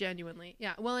that, genuinely,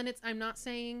 yeah. Well, and I'm not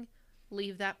saying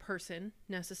leave that person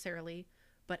necessarily,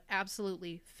 but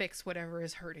absolutely fix whatever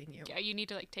is hurting you. Yeah, you need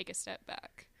to like take a step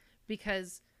back,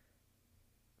 because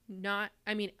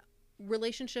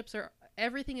relationships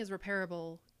everything is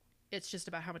repairable It's just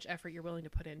about how much effort you're willing to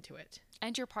put into it.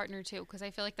 And your partner too, because I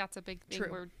feel like that's a big thing.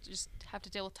 True. Where you just have to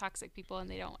deal with toxic people and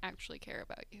they don't actually care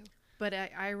about you. But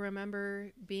I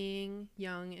remember being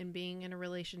young and being in a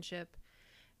relationship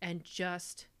and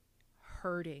just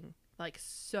hurting, like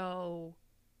so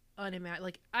unimaginable.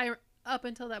 Like up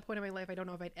until that point in my life, I don't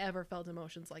know if I'd ever felt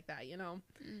emotions like that, you know?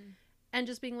 Mm. And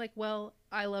just being like, well,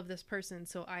 I love this person,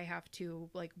 so I have to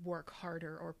like work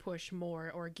harder or push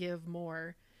more or give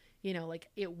more, you know, like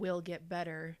it will get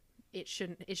better. It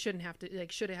shouldn't have to,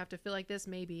 like, should it have to feel like this?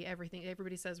 Maybe.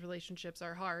 Everybody says relationships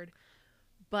are hard,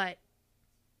 but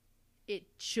it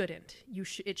shouldn't.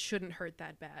 It shouldn't hurt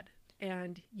that bad.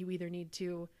 And you either need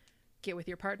to get with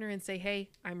your partner and say, hey,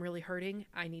 I'm really hurting,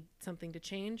 I need something to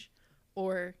change.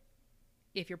 Or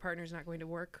if your partner's not going to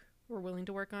work or willing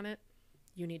to work on it,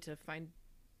 you need to find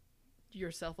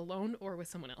yourself alone or with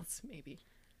someone else, maybe.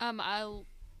 A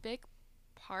big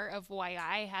part of why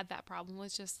I had that problem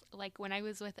was just like when I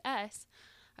was with S,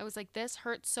 I was like, this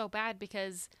hurts so bad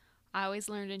because I always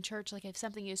learned in church, like if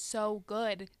something is so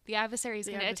good, the adversary is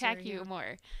going to attack you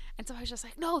more. And so I was just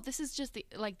like, no, this is just the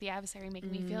adversary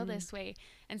making me feel this way.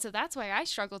 And so that's why I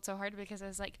struggled so hard, because I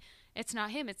was like, it's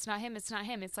not him. It's not him. It's not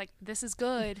him. It's like, this is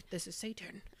good. This is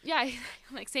Satan. Yeah.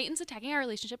 Like Satan's attacking our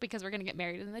relationship because we're going to get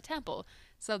married in the temple.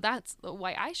 So that's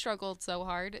why I struggled so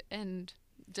hard and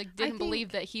didn't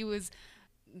believe that he was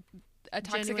a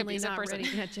toxic abusive person.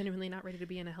 Genuinely not ready to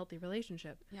be in a healthy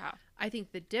relationship. Yeah. I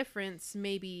think the difference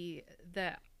maybe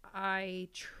that I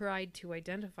tried to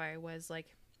identify was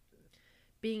like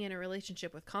being in a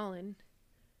relationship with Colin,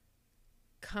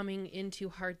 coming into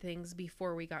hard things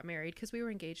before we got married, because we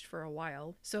were engaged for a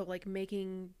while. So like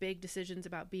making big decisions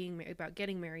about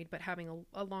getting married, but having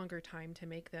a longer time to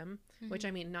make them, which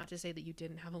I mean, not to say that you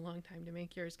didn't have a long time to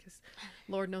make yours, because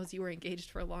Lord knows you were engaged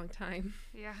for a long time.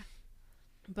 Yeah.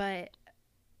 But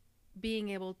being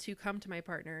able to come to my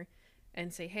partner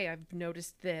and say, hey, I've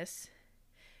noticed this,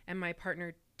 and my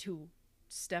partner to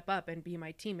step up and be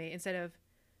my teammate instead of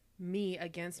me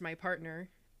against my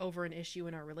partner over an issue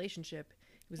in our relationship.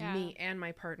 It was me and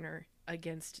my partner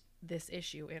against this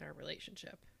issue in our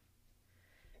relationship.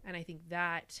 And I think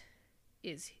that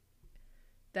is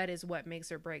what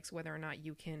makes or breaks whether or not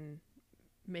you can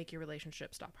make your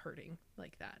relationship stop hurting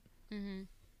like that. Mm-hmm.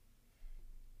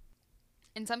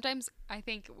 And sometimes I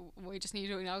think we just need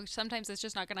to acknowledge sometimes it's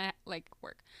just not going to like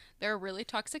work. There are really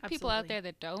toxic people out there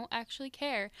that don't actually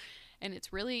care. And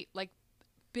it's really like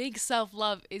big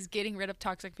self-love is getting rid of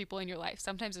toxic people in your life.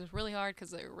 Sometimes it's really hard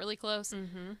because they're really close.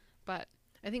 Mm-hmm. But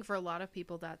I think for a lot of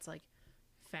people that's like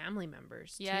family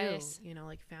members too. You know,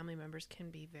 like family members can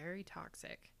be very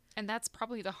toxic. And that's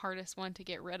probably the hardest one to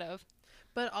get rid of.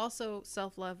 But also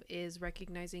self-love is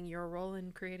recognizing your role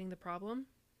in creating the problem.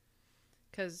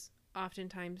 Because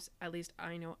oftentimes, at least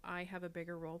I know I have a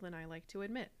bigger role than I like to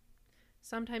admit.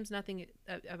 Sometimes nothing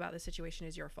about the situation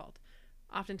is your fault.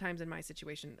 Oftentimes in my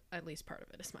situation, at least part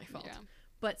of it is my fault. Yeah.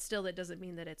 But still, that doesn't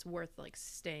mean that it's worth like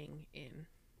staying in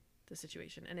the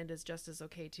situation. And it is just as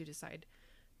okay to decide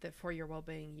that for your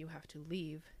well-being, you have to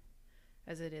leave,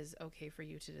 as it is okay for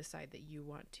you to decide that you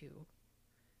want to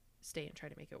stay and try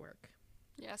to make it work.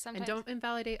 Yeah, sometimes. And don't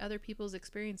invalidate other people's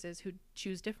experiences who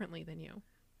choose differently than you.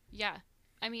 Yeah.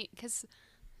 I mean, because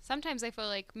sometimes I feel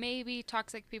like maybe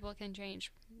toxic people can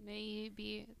change.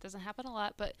 Maybe it doesn't happen a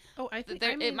lot, but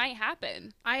it might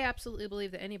happen. I absolutely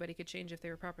believe that anybody could change if they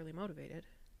were properly motivated.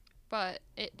 But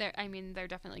there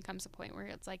definitely comes a point where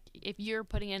it's like if you're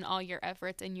putting in all your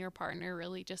efforts and your partner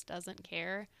really just doesn't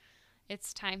care,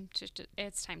 it's time to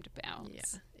bounce.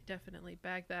 Yeah, definitely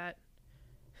bag that,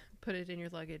 put it in your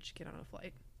luggage, get on a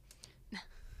flight.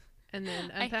 And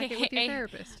then unpack it with your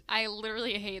therapist. I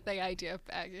literally hate the idea of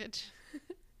baggage.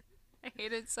 I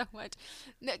hate it so much.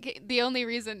 No, the only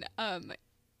reason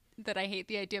that I hate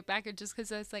the idea of baggage is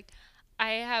because I was like,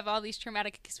 I have all these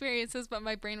traumatic experiences, but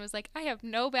my brain was like, I have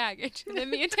no baggage. And then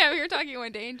me and Tammy were talking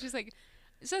one day, and she's like,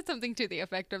 said something to the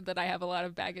effect of that I have a lot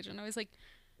of baggage. And I was like,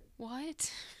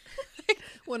 what?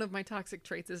 One of my toxic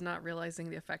traits is not realizing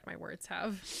the effect my words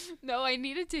have. No, I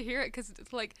needed to hear it because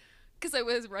it's like, because I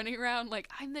was running around like,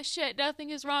 I'm the shit,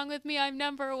 nothing is wrong with me, I'm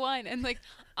number one. And like,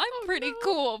 I'm pretty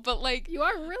cool, but like... You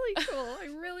are really cool, I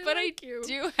really like you. But I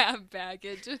do have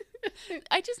baggage.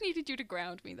 I just needed you to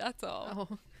ground me, that's all.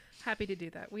 Oh, happy to do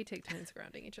that. We take turns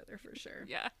grounding each other for sure.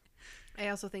 Yeah. I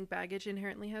also think baggage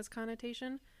inherently has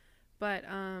connotation, but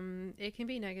it can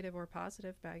be negative or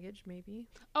positive baggage, maybe.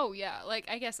 Oh, yeah. Like,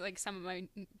 I guess, like, some of my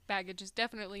baggage is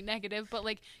definitely negative, but,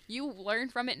 like, you learn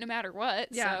from it no matter what.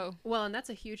 Yeah. So. Well, and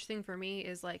that's a huge thing for me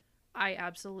is, like, I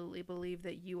absolutely believe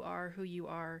that you are who you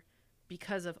are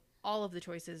because of all of the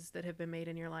choices that have been made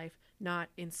in your life, not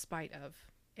in spite of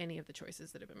any of the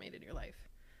choices that have been made in your life.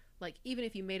 Like, even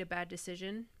if you made a bad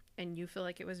decision and you feel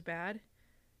like it was bad,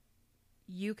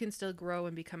 you can still grow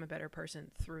and become a better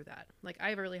person through that. Like, I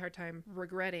have a really hard time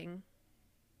regretting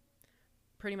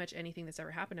pretty much anything that's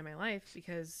ever happened in my life,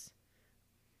 because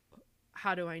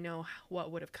how do I know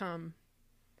what would have come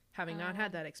having not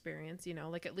had that experience? You know,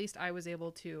 like, at least I was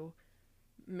able to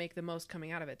make the most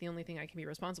coming out of it. The only thing I can be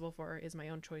responsible for is my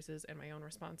own choices and my own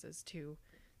responses to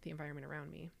the environment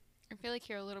around me. I feel like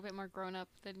you're a little bit more grown up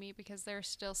than me, because there are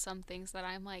still some things that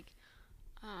I'm like,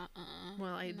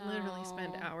 well, I no. literally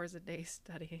spend hours a day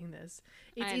studying this.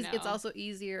 I know. It's also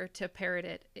easier to parrot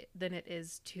it than it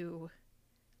is to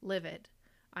live it.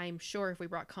 I'm sure if we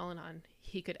brought Colin on,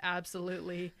 he could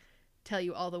absolutely tell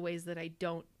you all the ways that I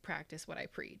don't practice what I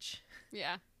preach.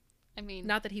 Yeah. I mean,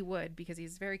 not that he would, because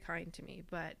he's very kind to me,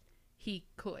 but he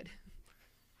could.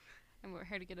 And we're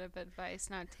here to get advice,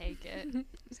 not take it.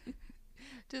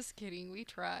 Just kidding. We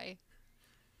try.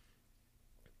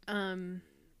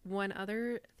 One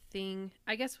other thing,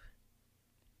 I guess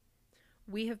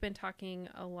we have been talking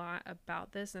a lot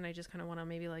about this, and I just kind of want to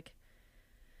maybe like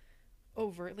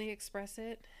overtly express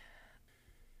it.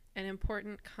 An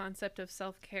important concept of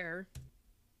self-care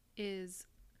is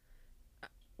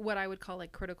what I would call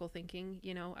like critical thinking.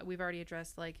 You know, we've already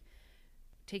addressed like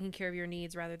taking care of your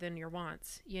needs rather than your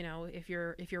wants. You know, if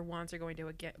your wants are going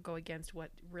to go against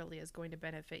what really is going to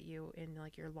benefit you in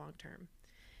like your long term,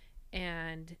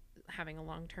 and having a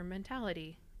long-term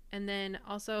mentality. And then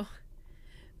also,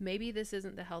 maybe this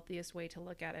isn't the healthiest way to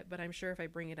look at it, but I'm sure if I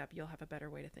bring it up, you'll have a better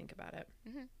way to think about it.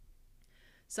 Mm-hmm.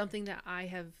 Something that I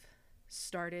have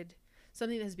started,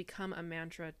 something that has become a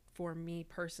mantra for me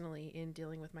personally in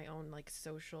dealing with my own like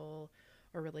social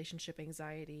or relationship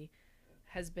anxiety,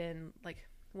 has been like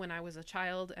when I was a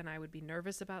child and I would be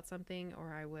nervous about something,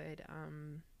 or I would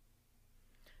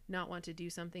not want to do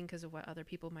something because of what other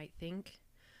people might think.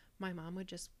 My mom would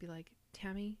just be like,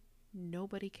 Tammy,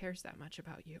 nobody cares that much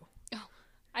about you. Oh,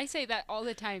 I say that all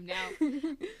the time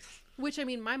now. Which, I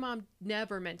mean, my mom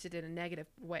never meant it in a negative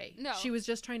way. No. She was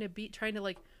just trying to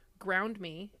like ground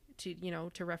me, to, you know,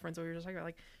 to reference what we were just talking about.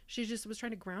 Like, she just was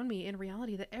trying to ground me in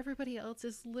reality that everybody else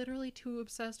is literally too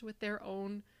obsessed with their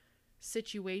own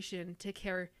situation to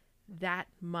care that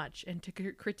much and to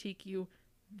critique you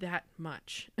that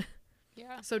much.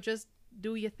 Yeah. So just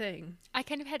do your thing. I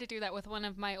kind of had to do that with one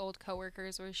of my old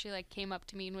coworkers, where she like came up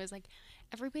to me and was like,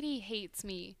 everybody hates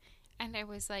me. And I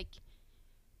was like,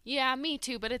 yeah, me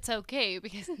too, but it's okay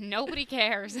because nobody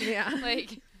cares. Yeah.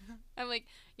 Like, I'm like,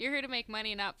 you're here to make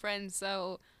money, not friends,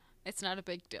 so it's not a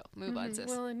big deal. Move on, sis.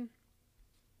 Well, and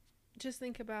just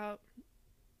think about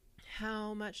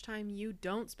how much time you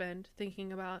don't spend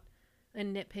thinking about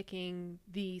and nitpicking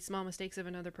the small mistakes of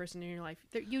another person in your life.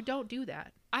 You don't do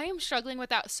that. I am struggling with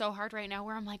that so hard right now,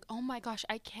 where I'm like, oh my gosh,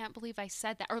 I can't believe I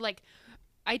said that. Or like,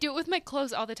 I do it with my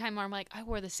clothes all the time, where I'm like, I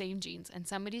wore the same jeans and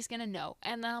somebody's gonna know.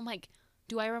 And then I'm like,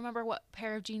 do I remember what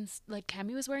pair of jeans like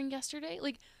Tammy was wearing yesterday?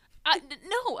 Like,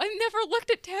 no, I've never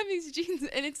looked at Tammy's jeans,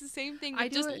 and it's the same thing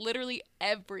with just literally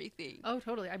everything. Oh,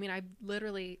 totally. I mean, I'm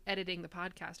literally editing the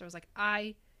podcast. I was like,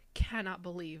 I cannot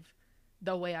believe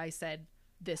the way I said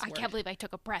this word. I can't believe I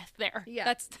took a breath there. Yeah.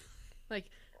 That's like,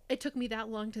 it took me that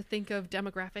long to think of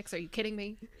demographics. Are you kidding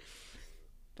me?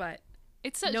 But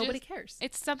it's nobody cares.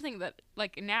 It's something that,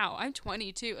 like, now I'm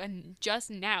 22, and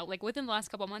just now, like within the last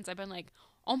couple months, I've been like,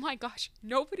 oh my gosh,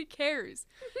 nobody cares.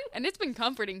 And it's been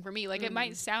comforting for me. Like, it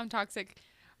might sound toxic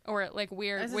or like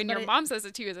weird when your mom says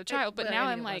it to you as a child, but now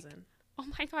I'm like, oh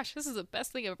my gosh, this is the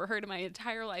best thing I've ever heard in my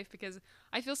entire life, because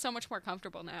I feel so much more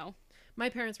comfortable now. My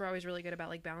parents were always really good about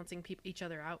like balancing each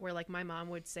other out, where like my mom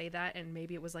would say that and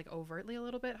maybe it was like overtly a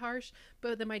little bit harsh,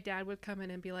 but then my dad would come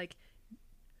in and be like,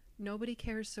 nobody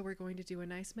cares, so we're going to do a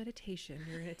nice meditation.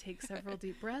 You're going to take several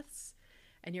deep breaths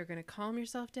and you're going to calm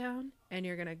yourself down and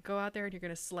you're going to go out there and you're going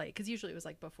to slay. Because usually it was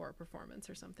like before a performance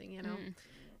or something, you know?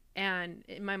 And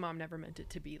my mom never meant it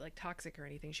to be like toxic or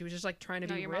anything. She was just like trying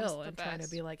to be real and trying to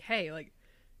be like, hey, like,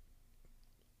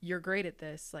 you're great at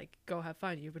this. Like, go have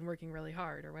fun. You've been working really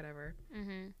hard or whatever.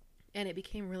 Mm-hmm. And it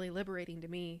became really liberating to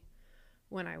me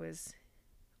when I was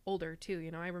older too.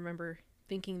 You know, I remember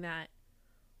thinking that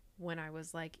when I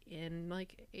was like in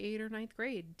like 8th or 9th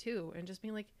grade too, and just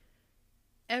being like,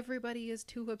 everybody is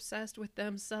too obsessed with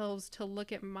themselves to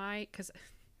look at my, because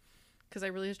I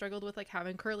really struggled with like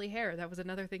having curly hair. That was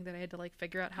another thing that I had to like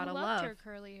figure out how to love. I loved your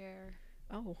curly hair.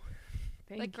 Oh,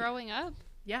 thank you. Like growing up.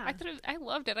 Yeah. I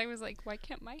loved it. I was like, why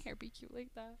can't my hair be cute like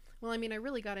that? Well, I mean, I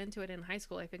really got into it in high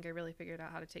school. I think I really figured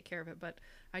out how to take care of it. But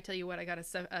I tell you what, I got a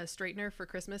straightener for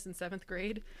Christmas in 7th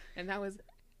grade. And that was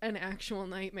an actual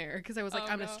nightmare because I was like, Oh,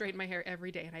 I'm no. gonna straighten my hair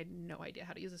every day, and I had no idea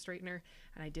how to use a straightener,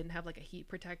 and I didn't have like a heat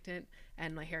protectant,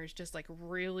 and my hair is just like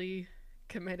really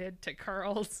committed to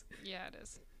curls. Yeah, it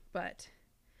is. But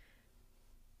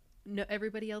no,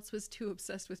 everybody else was too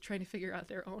obsessed with trying to figure out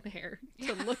their own hair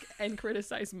to look and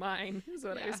criticize mine, is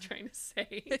what I was trying to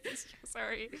say.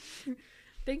 Sorry.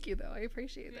 Thank you, though. I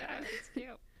appreciate Yeah, that. it's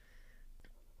cute.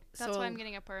 That's why I'm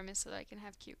getting a perm, is so that I can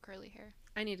have cute curly hair.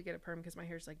 I need to get a perm because my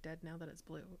hair's like dead now that it's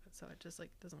blue, so it just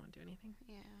like doesn't want to do anything.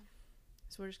 Yeah.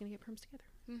 So we're just gonna get perms together.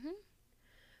 Mm-hmm.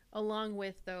 Along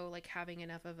with, though, like having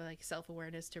enough of like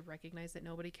self-awareness to recognize that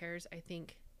nobody cares. I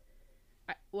think,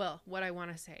 what I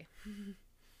want to say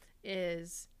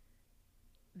is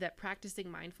that practicing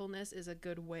mindfulness is a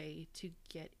good way to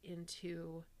get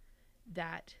into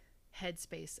that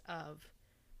headspace of,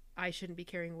 I shouldn't be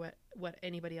caring what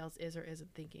anybody else is or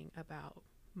isn't thinking about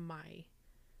my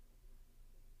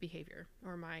behavior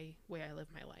or my way I live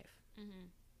my life. Mm-hmm.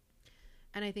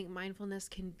 And I think mindfulness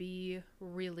can be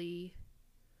really,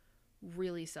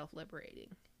 really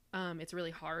self-liberating. It's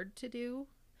really hard to do.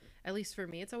 At least for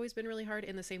me, it's always been really hard,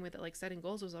 in the same way that like setting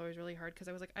goals was always really hard, because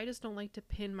I was like, I just don't like to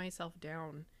pin myself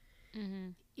down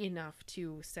enough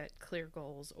to set clear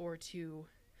goals, or to,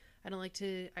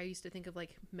 I used to think of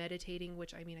like meditating,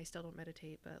 which I mean, I still don't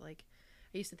meditate, but like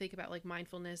I used to think about like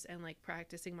mindfulness and like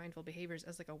practicing mindful behaviors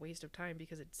as like a waste of time,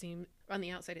 because it seemed, on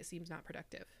the outside, it seems not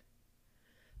productive.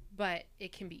 But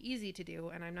it can be easy to do,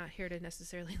 and I'm not here to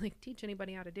necessarily like teach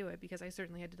anybody how to do it, because I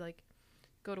certainly had to like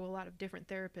go to a lot of different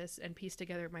therapists and piece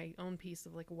together my own piece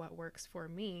of like what works for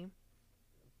me.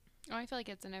 Oh, I feel like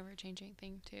it's an ever-changing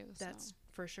thing too. That's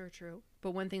for sure true.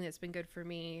 But one thing that's been good for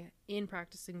me in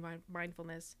practicing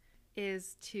mindfulness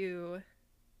is to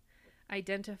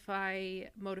identify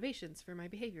motivations for my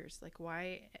behaviors. Like,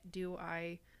 why do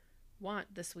I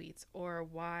want the sweets? Or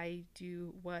why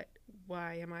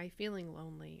am I feeling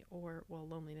lonely? Or, well,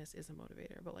 loneliness is a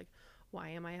motivator, but like, why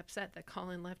am I upset that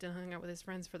Colin left and hung out with his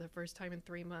friends for the first time in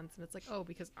 3 months? And it's like, oh,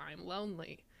 because I'm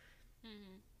lonely.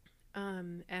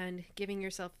 And giving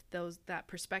yourself that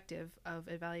perspective of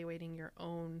evaluating your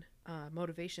own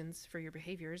motivations for your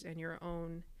behaviors and your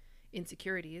own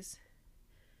insecurities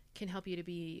can help you to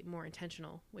be more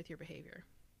intentional with your behavior.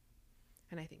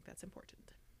 And I think that's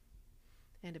important,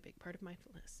 and a big part of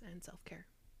mindfulness and self-care.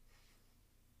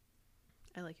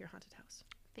 I like your haunted house.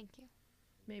 Thank you.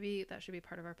 Maybe that should be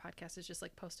part of our podcast, is just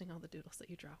like posting all the doodles that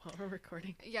you draw while we're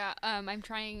recording. Yeah, I'm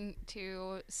trying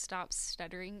to stop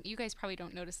stuttering. You guys probably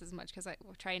don't notice as much because I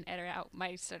will try and edit out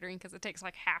my stuttering, because it takes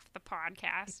like half the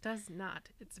podcast. It does not.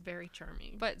 It's very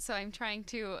charming. But so I'm trying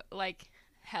to like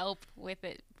help with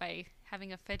it by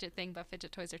having a fidget thing, but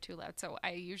fidget toys are too loud. So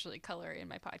I usually color in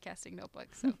my podcasting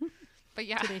notebook. So, but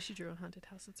yeah. Today she drew a haunted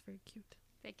house. It's very cute.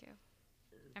 Thank you.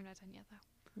 I'm not done yet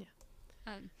though.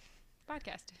 Yeah.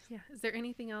 Podcast. Yeah. Is there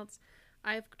anything else?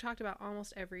 I've talked about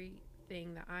almost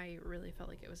everything that I really felt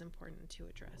like it was important to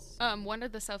address. One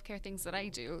of the self-care things that I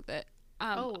do that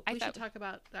we should talk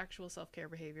about the actual self-care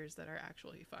behaviors that are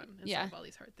actually fun instead of all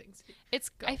these hard things.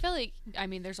 I feel like, I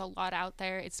mean, there's a lot out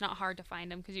there. It's not hard to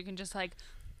find them, because you can just like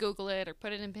Google it or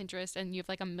put it in Pinterest and you have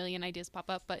like a million ideas pop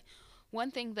up. But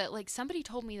one thing that like somebody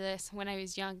told me this when I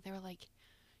was young, they were like,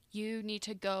 you need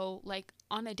to go like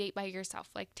on a date by yourself,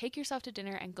 like take yourself to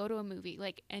dinner and go to a movie,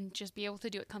 like, and just be able to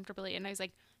do it comfortably. And I was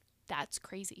like, that's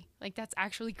crazy. Like, that's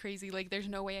actually crazy. Like, there's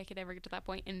no way I could ever get to that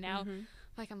point. And now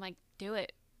like, I'm like, do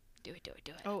it.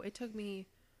 Oh, it took me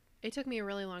a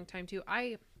really long time too.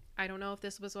 I don't know if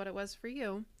this was what it was for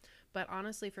you, but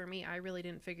honestly for me, I really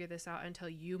didn't figure this out until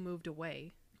you moved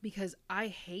away, because I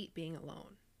hate being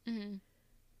alone.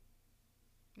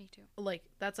 Me too. Like,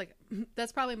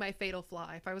 that's probably my fatal flaw.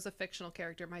 If I was a fictional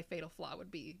character, my fatal flaw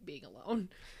would be being alone.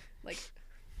 Like,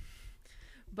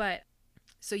 but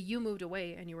so you moved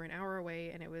away, and you were an hour away,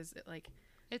 and it was like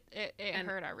it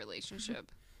hurt our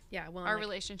relationship. Yeah, well, our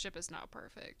relationship is not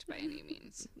perfect by any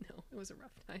means. No, it was a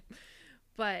rough time.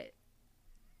 But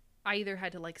I either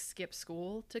had to like skip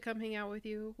school to come hang out with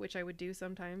you, which I would do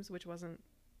sometimes, which wasn't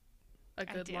a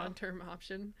good long-term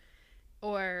option,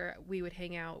 or we would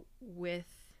hang out with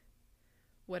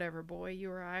whatever boy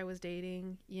you or I was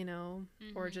dating, you know,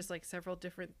 or just like several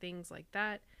different things like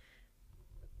that.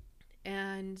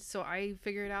 And so I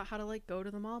figured out how to like go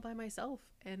to the mall by myself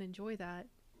and enjoy that.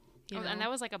 And that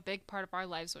was like a big part of our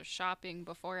lives, was shopping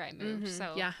before I moved.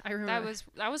 So yeah, I remember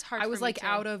that was hard. I was like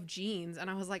out of jeans, and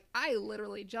I was like, I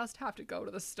literally just have to go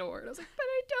to the store. And I was like, but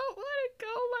I don't want to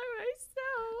go by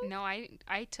myself. No,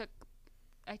 I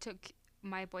took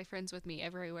my boyfriends with me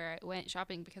everywhere I went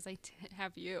shopping, because I didn't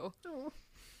have you. Oh.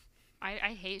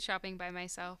 I hate shopping by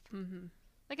myself.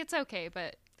 Like, it's okay,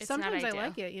 but it's sometimes not I ideal.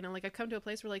 like it, you know, like I've come to a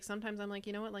place where like sometimes I'm like,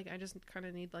 you know what, like I just kind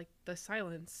of need like the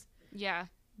silence. Yeah.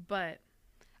 But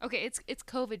Okay, it's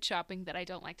COVID shopping that I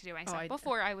don't like to do myself.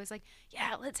 Before I was like,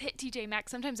 yeah, let's hit TJ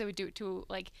Maxx. Sometimes I would do it to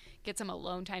like get some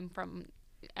alone time from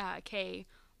Kay,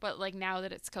 but like now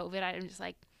that it's COVID, I'm just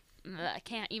like, I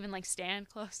can't even like stand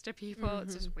close to people.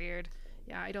 It's just weird.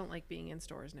 Yeah, I don't like being in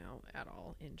stores now at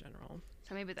all in general.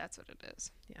 So maybe that's what it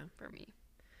is. Yeah, for me.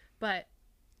 But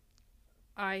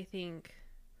I think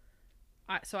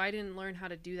so I didn't learn how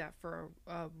to do that for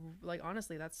like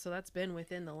honestly that's been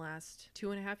within the last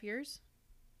 2.5 years.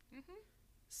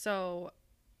 So,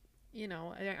 you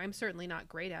know, I'm certainly not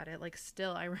great at it. Like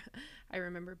still I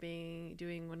remember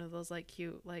doing one of those like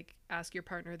cute like ask your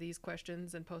partner these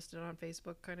questions and post it on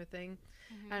Facebook kind of thing.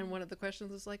 And one of the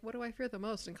questions was like, what do I fear the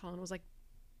most? And Colin was like,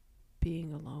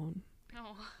 being alone.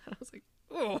 Oh. I was like,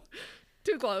 oh,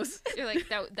 too close. You're like,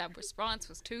 that response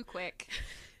was too quick.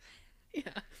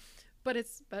 Yeah. But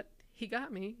he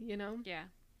got me, you know? Yeah.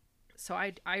 So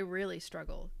I really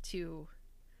struggle to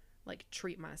like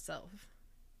treat myself,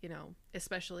 you know,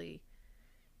 especially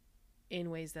in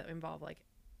ways that involve like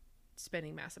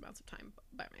spending mass amounts of time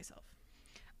by myself.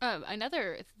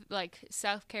 Another like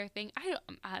self-care thing. I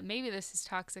don't. Maybe this is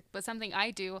toxic, but something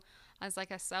I do as like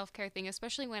a self-care thing,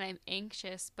 especially when I'm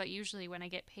anxious, but usually when I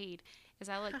get paid, is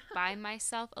I like buy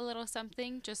myself a little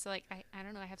something. Just like I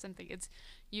don't know. I have something. It's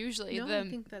usually I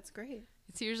think that's great.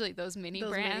 It's usually those mini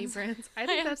brands. I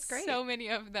think that's great. So many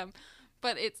of them.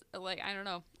 But it's like, I don't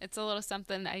know. It's a little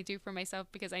something that I do for myself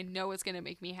because I know it's going to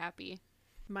make me happy.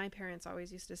 My parents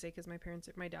always used to say, because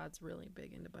my dad's really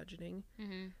big into budgeting,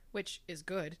 which is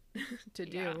good to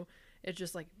do. Yeah. It's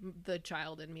just like the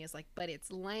child in me is like, but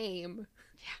it's lame.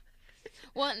 Yeah.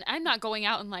 Well, I'm not going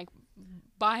out and like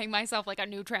buying myself like a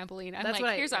new trampoline. I'm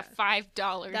like, here's a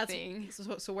 $5 thing.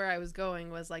 So where I was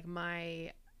going was like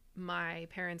my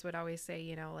parents would always say,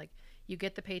 you know, like you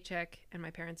get the paycheck, and my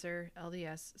parents are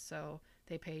LDS, so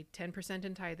they pay 10%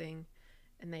 in tithing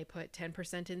and they put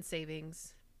 10% in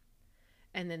savings.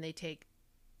 And then they take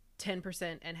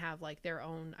 10% and have like their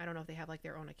own, I don't know if they have like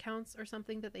their own accounts or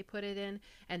something that they put it in,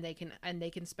 and they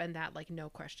can spend that like no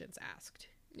questions asked,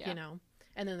 you know?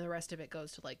 And then the rest of it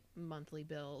goes to like monthly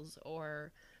bills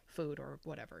or food or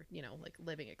whatever, you know, like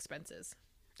living expenses.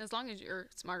 As long as you're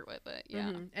smart with it.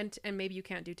 Yeah. And maybe you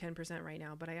can't do 10% right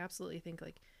now, but I absolutely think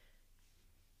like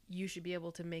you should be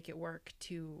able to make it work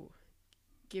to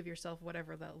give yourself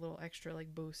whatever that little extra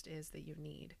like boost is that you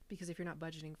need, because if you're not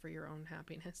budgeting for your own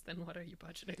happiness, then what are you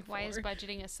budgeting for? Why is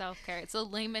budgeting a self-care? It's the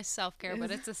lamest self-care,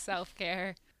 but it's a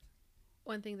self-care.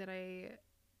 One thing that I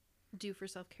do for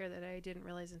self-care that I didn't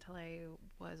realize until I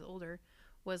was older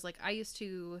was like I used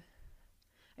to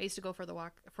go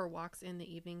for walks in the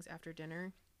evenings after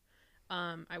dinner.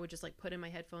 I would just like put in my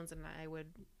headphones and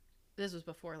this was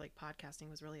before like podcasting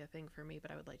was really a thing for me,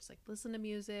 but I would like just like listen to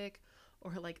music,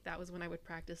 or like that was when I would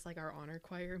practice like our honor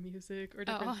choir music or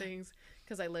different things,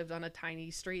 because I lived on a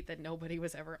tiny street that nobody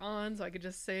was ever on, so I could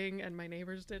just sing and my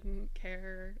neighbors didn't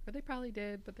care, or they probably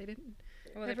did, but they didn't.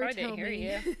 Well, they probably didn't hear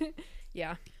you.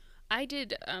 Yeah. I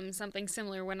did something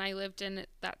similar when I lived in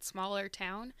that smaller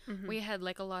town. We had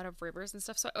like a lot of rivers and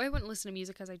stuff, so I wouldn't listen to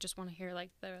music because I just want to hear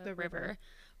like the river.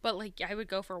 But like I would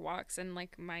go for walks, and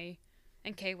like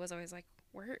and Kay was always like,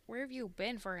 where have you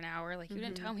been for an hour? Like, you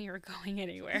didn't tell me you were going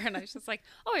anywhere. And I was just like,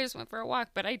 oh, I just went for a walk.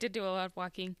 But I did do a lot of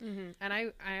walking. And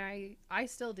I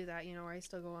still do that, you know, where I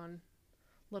still go on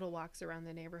little walks around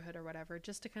the neighborhood or whatever,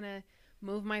 just to kind of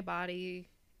move my body.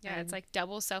 Yeah, it's like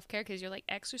double self-care, because you're like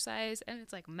exercise and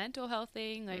it's like mental health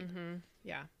thing. Like,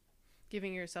 yeah.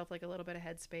 Giving yourself like a little bit of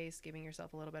headspace, giving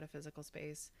yourself a little bit of physical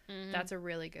space. That's a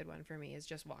really good one for me, is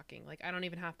just walking. Like, I don't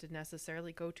even have to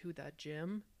necessarily go to the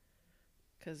gym,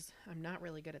 because I'm not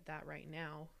really good at that right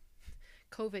now.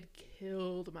 COVID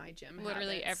killed my gym.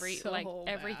 Literally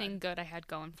everything good I had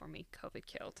going for me, COVID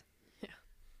killed. Yeah,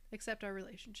 except our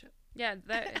relationship. Yeah,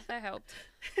 that helped.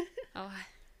 Oh,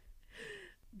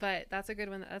 but that's a good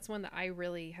one. That's one that I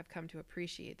really have come to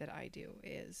appreciate that I do,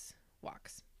 is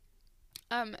walks.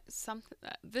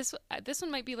 This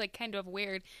one might be like kind of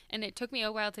weird, and it took me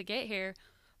a while to get here,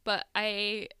 but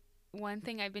one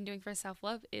thing I've been doing for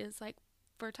self-love is like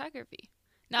photography.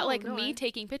 Not me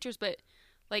taking pictures, but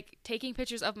like taking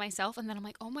pictures of myself, and then I'm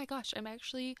like, oh my gosh, I'm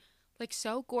actually like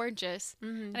so gorgeous,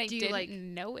 and I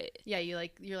didn't know it. Yeah, you're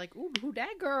like, ooh, who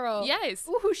that girl? Yes.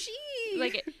 Ooh, who she?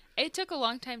 Like it took a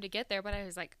long time to get there, but I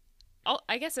was like,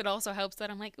 I guess it also helps that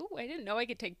I'm like, ooh, I didn't know I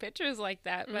could take pictures like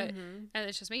that, but and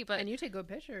it's just me. But and you take good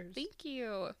pictures. Thank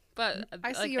you. But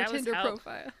I see your Tinder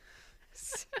profile.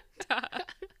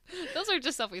 Stop. Those are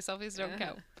just selfies. Selfies don't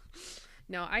count.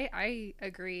 No, I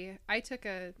agree. I took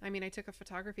a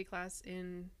photography class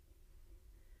in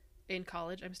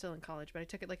college. I'm still in college, but I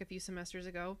took it like a few semesters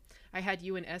ago. I had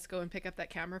you and S go and pick up that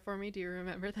camera for me. Do you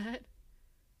remember that?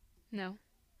 No.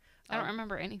 I don't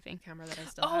remember anything. Camera that I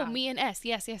still have. Me and S.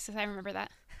 Yes, I remember that.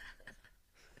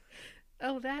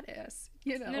 Oh, that S.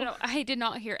 You know. No, I did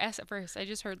not hear S at first. I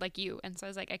just heard like you, and so I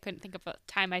was like, I couldn't think of a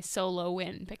time I solo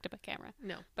went and picked up a camera.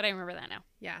 No, but I remember that now.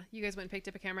 Yeah, you guys went and picked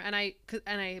up a camera, and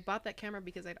I bought that camera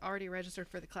because I'd already registered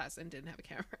for the class and didn't have a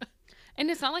camera. And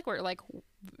it's not like we're like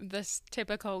this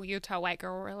typical Utah white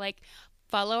girl. We're like,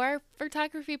 follow our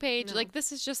photography page. No. Like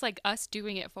this is just like us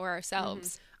doing it for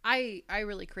ourselves. I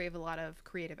really crave a lot of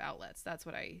creative outlets. That's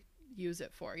what I use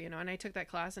it for, you know. And I took that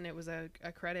class, and it was a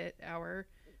credit hour.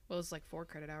 Well, it was like 4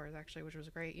 credit hours actually, which was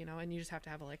great, you know. And you just have to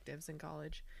have electives in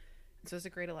college, so it's a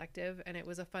great elective, and it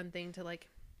was a fun thing to like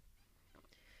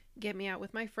get me out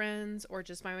with my friends or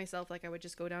just by myself. Like I would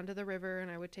just go down to the river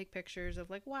and I would take pictures of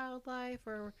like wildlife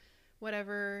or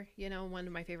whatever, you know. One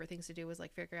of my favorite things to do was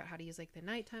like figure out how to use like the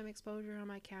nighttime exposure on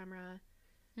my camera.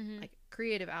 Like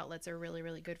creative outlets are really,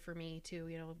 really good for me too.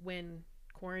 You know, when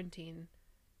quarantine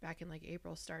back in like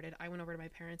April started, I went over to my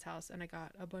parents' house and I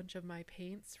got a bunch of my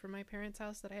paints from my parents'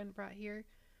 house that I hadn't brought here.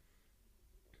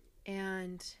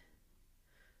 And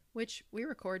which we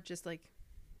record just like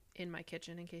in my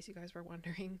kitchen, in case you guys were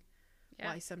wondering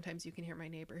why sometimes you can hear my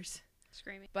neighbors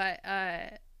screaming. But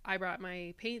I brought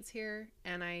my paints here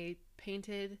and I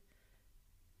painted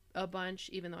a bunch,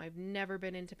 even though I've never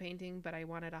been into painting, but I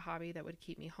wanted a hobby that would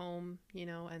keep me home, you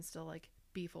know, and still like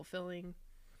be fulfilling.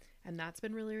 And that's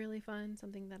been really, really fun.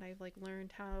 Something that I've like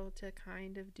learned how to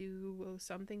kind of do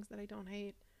some things that I don't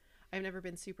hate. I've never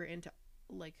been super into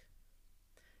like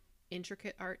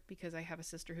intricate art because I have a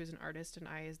sister who's an artist, and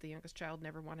I, as the youngest child,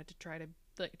 never wanted to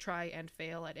try and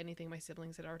fail at anything my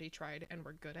siblings had already tried and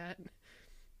were good at.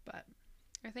 But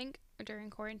I think during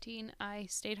quarantine I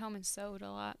stayed home and sewed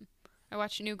a lot. I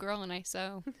watched New Girl and I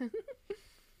sew.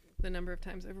 The number of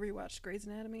times I've rewatched Grey's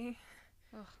Anatomy.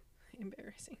 Ugh.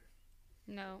 Embarrassing.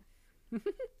 No.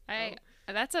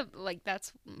 That's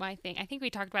my thing. I think we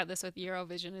talked about this with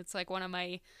Eurovision. It's like one of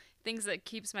my things that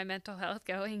keeps my mental health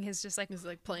going is just like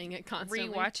playing it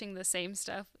constantly, rewatching the same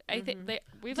stuff. I think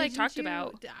we've talked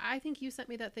about. I think you sent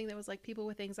me that thing that was like people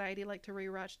with anxiety like to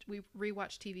rewatch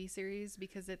TV series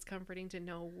because it's comforting to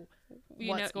know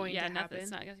what's going to happen. It's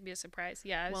not going to be a surprise.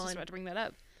 Yeah, I was just about to bring that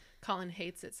up. Colin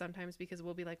hates it sometimes because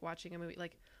we'll be like watching a movie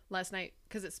like last night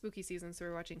because it's spooky season, so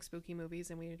we're watching spooky movies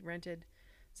and we rented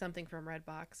something from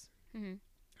Redbox.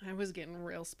 I was getting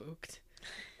real spooked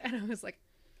and I was like,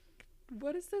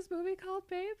 what is this movie called,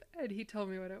 babe? And he told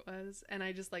me what it was, and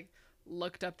I just like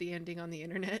looked up the ending on the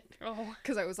internet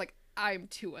because I was like, I'm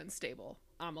too unstable,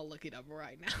 I'm gonna look it up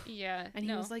right now. Yeah. And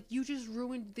he was like, you just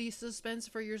ruined the suspense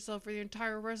for yourself for the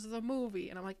entire rest of the movie.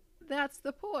 And I'm like, that's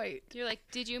the point. You're like,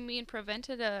 did you mean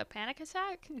prevented a panic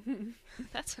attack?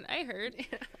 That's what I heard.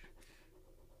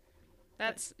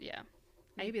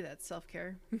 Maybe that's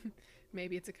self-care.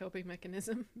 Maybe it's a coping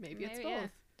mechanism. Maybe it's both.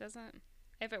 Doesn't.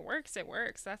 If it works, it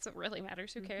works. That's what really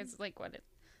matters. Who cares like what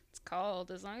it's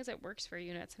called, as long as it works for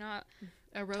you and it's not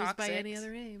a rose toxic. By any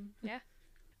other name. Yeah.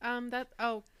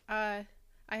 I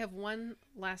have one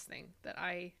last thing that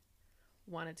I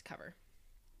wanted to cover,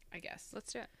 I guess.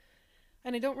 Let's do it.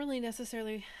 And I don't really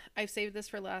necessarily, I've saved this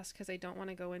for last because I don't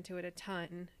want to go into it a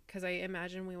ton, because I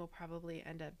imagine we will probably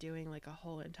end up doing like a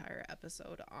whole entire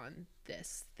episode on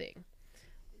this thing.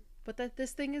 But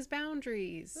this thing is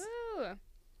boundaries. Ooh.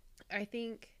 I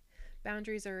think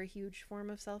boundaries are a huge form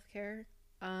of self-care.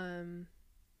 And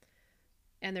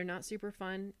they're not super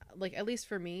fun. Like, at least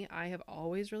for me, I have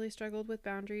always really struggled with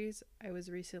boundaries. I was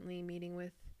recently meeting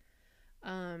with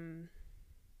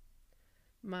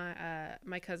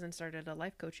my cousin started a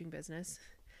life coaching business,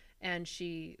 and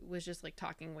she was just like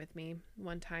talking with me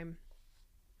one time,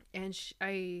 and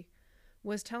I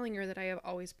was telling her that I have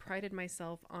always prided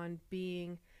myself on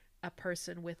being a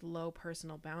person with low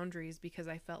personal boundaries because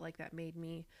I felt like that made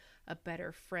me a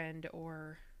better friend,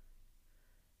 or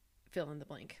fill in the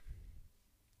blank,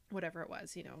 whatever it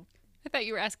was, you know. I thought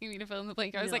you were asking me to fill in the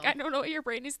blank. I was like, I don't know what your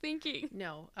brain is thinking.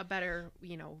 No, a better,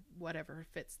 you know, whatever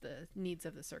fits the needs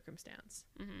of the circumstance.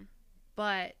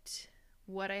 But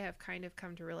what I have kind of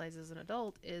come to realize as an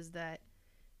adult is that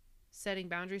setting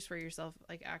boundaries for yourself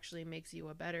like actually makes you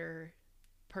a better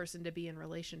person to be in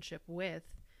relationship with,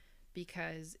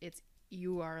 because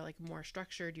you are like more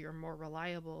structured, you're more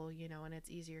reliable, you know, and it's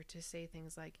easier to say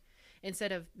things like,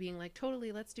 instead of being like,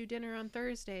 totally, let's do dinner on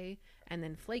Thursday, and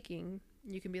then flaking,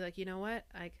 you can be like, you know what,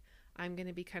 like, I'm going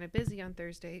to be kind of busy on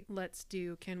Thursday.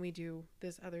 Can we do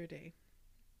this other day?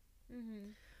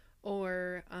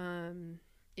 Or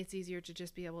it's easier to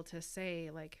just be able to say,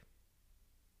 like,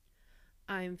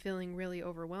 I'm feeling really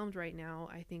overwhelmed right now.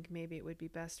 I think maybe it would be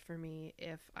best for me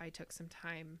if I took some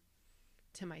time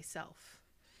to myself.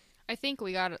 I think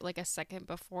we got like a second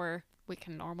before we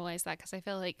can normalize that, because I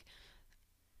feel like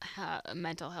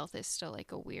mental health is still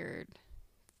like a weird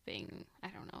thing. I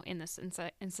don't know, in this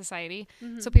in society.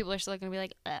 Mm-hmm. So people are still gonna be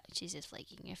like, she's just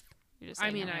flaking if you're just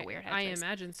saying a weird I headspace.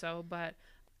 imagine so, but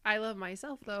I love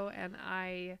myself though, and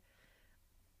I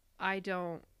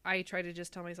try to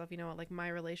just tell myself, you know what, like my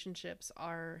relationships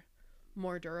are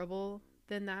more durable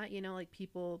than that, you know, like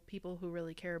people who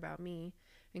really care about me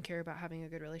and care about having a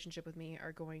good relationship with me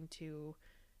are going to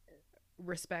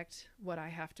respect what I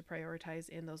have to prioritize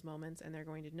in those moments, and they're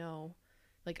going to know,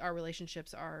 like, our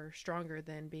relationships are stronger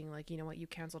than being like, you know what, you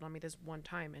canceled on me this one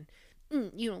time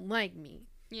and you don't like me.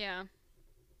 Yeah.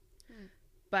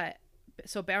 But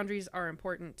so boundaries are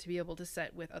important to be able to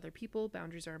set with other people.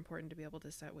 Boundaries are important to be able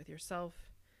to set with yourself.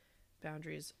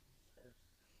 Boundaries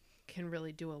can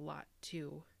really do a lot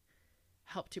to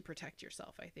help to protect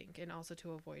yourself, I think, and also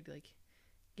to avoid like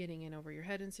getting in over your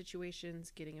head in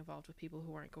situations, getting involved with people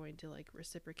who aren't going to like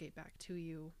reciprocate back to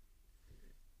you.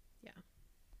 Yeah.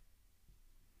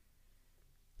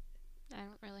 I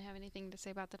don't really have anything to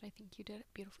say about that. I think you did it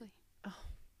beautifully. Oh,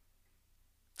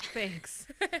 thanks.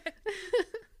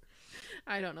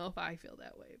 I don't know if I feel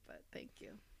that way, but thank you.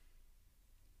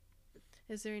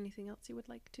 Is there anything else you would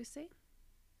like to say?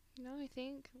 No, I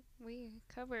think we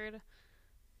covered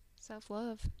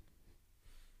self-love.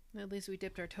 At least we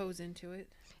dipped our toes into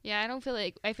it. Yeah,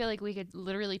 I feel like we could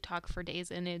literally talk for days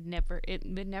and it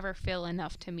would never feel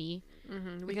enough to me.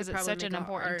 Mm-hmm. Because it's such an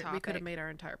important topic. We could have made our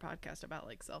entire podcast about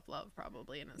like self-love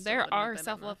probably. And there are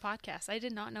self-love podcasts. I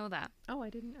did not know that. Oh, I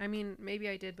didn't. I mean, maybe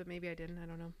I did, but maybe I didn't. I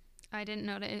don't know. I didn't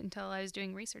know it until I was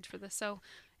doing research for this. So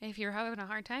if you're having a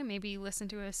hard time, maybe listen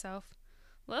to a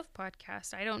self-love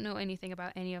podcast. I don't know anything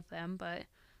about any of them, but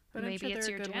maybe I'm sure it's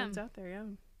there are your good jam. ones out there, yeah.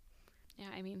 Yeah,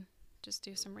 I mean, just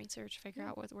do some research, figure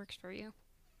out what works for you.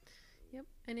 Yep.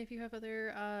 And if you have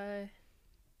other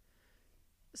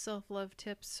self-love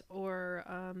tips or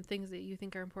things that you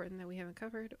think are important that we haven't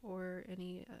covered, or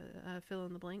any fill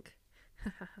in the blank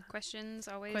Questions,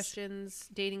 always. questions,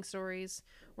 dating stories,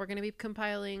 we're going to be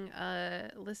compiling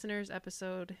a listeners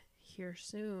episode here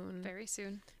soon. Very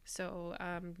soon. So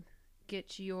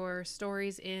get your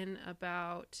stories in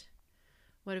about,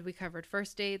 what have we covered?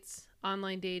 First dates,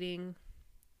 online dating,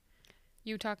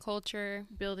 Utah culture.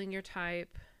 building your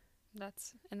type,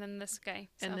 And then this guy.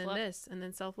 and Self-love. then this, and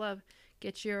then self-love.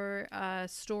 Get your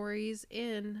stories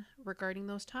in regarding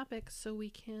those topics so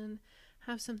we can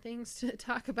have some things to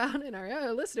talk about in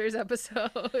our listeners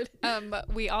episode.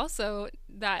 But we also,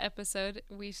 that episode,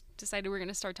 we decided we're going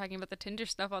to start talking about the Tinder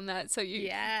stuff on that. So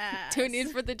you tune in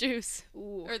for the juice.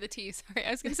 Ooh. Or the tea, sorry.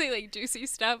 I was going to say like juicy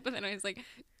stuff, but then I was like,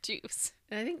 juice.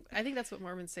 And I think that's what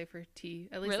Mormons say for tea.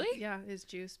 At least, Really? Yeah, is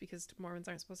juice, because Mormons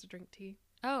aren't supposed to drink tea.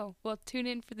 Oh, well, tune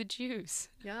in for the juice.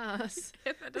 Yes.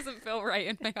 That doesn't feel right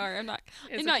in my heart. I'm not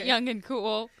It's not okay. young and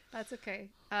cool. That's okay.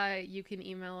 You can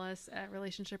email us at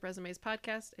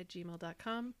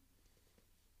relationshipresumespodcast@gmail.com.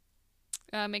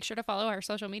 Make sure to follow our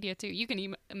social media too. You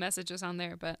can message us on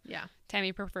there, but Yeah.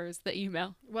 Tammy prefers the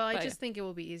email. Well, I But- just think it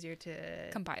will be easier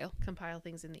to Compile. compile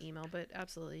things in the email, but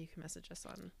absolutely you can message us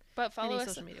on But follow any us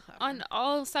social media platform. on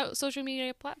all social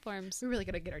media platforms. We really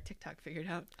got to get our TikTok figured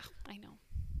out. I know.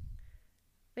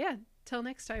 But yeah, till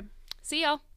next time. See y'all.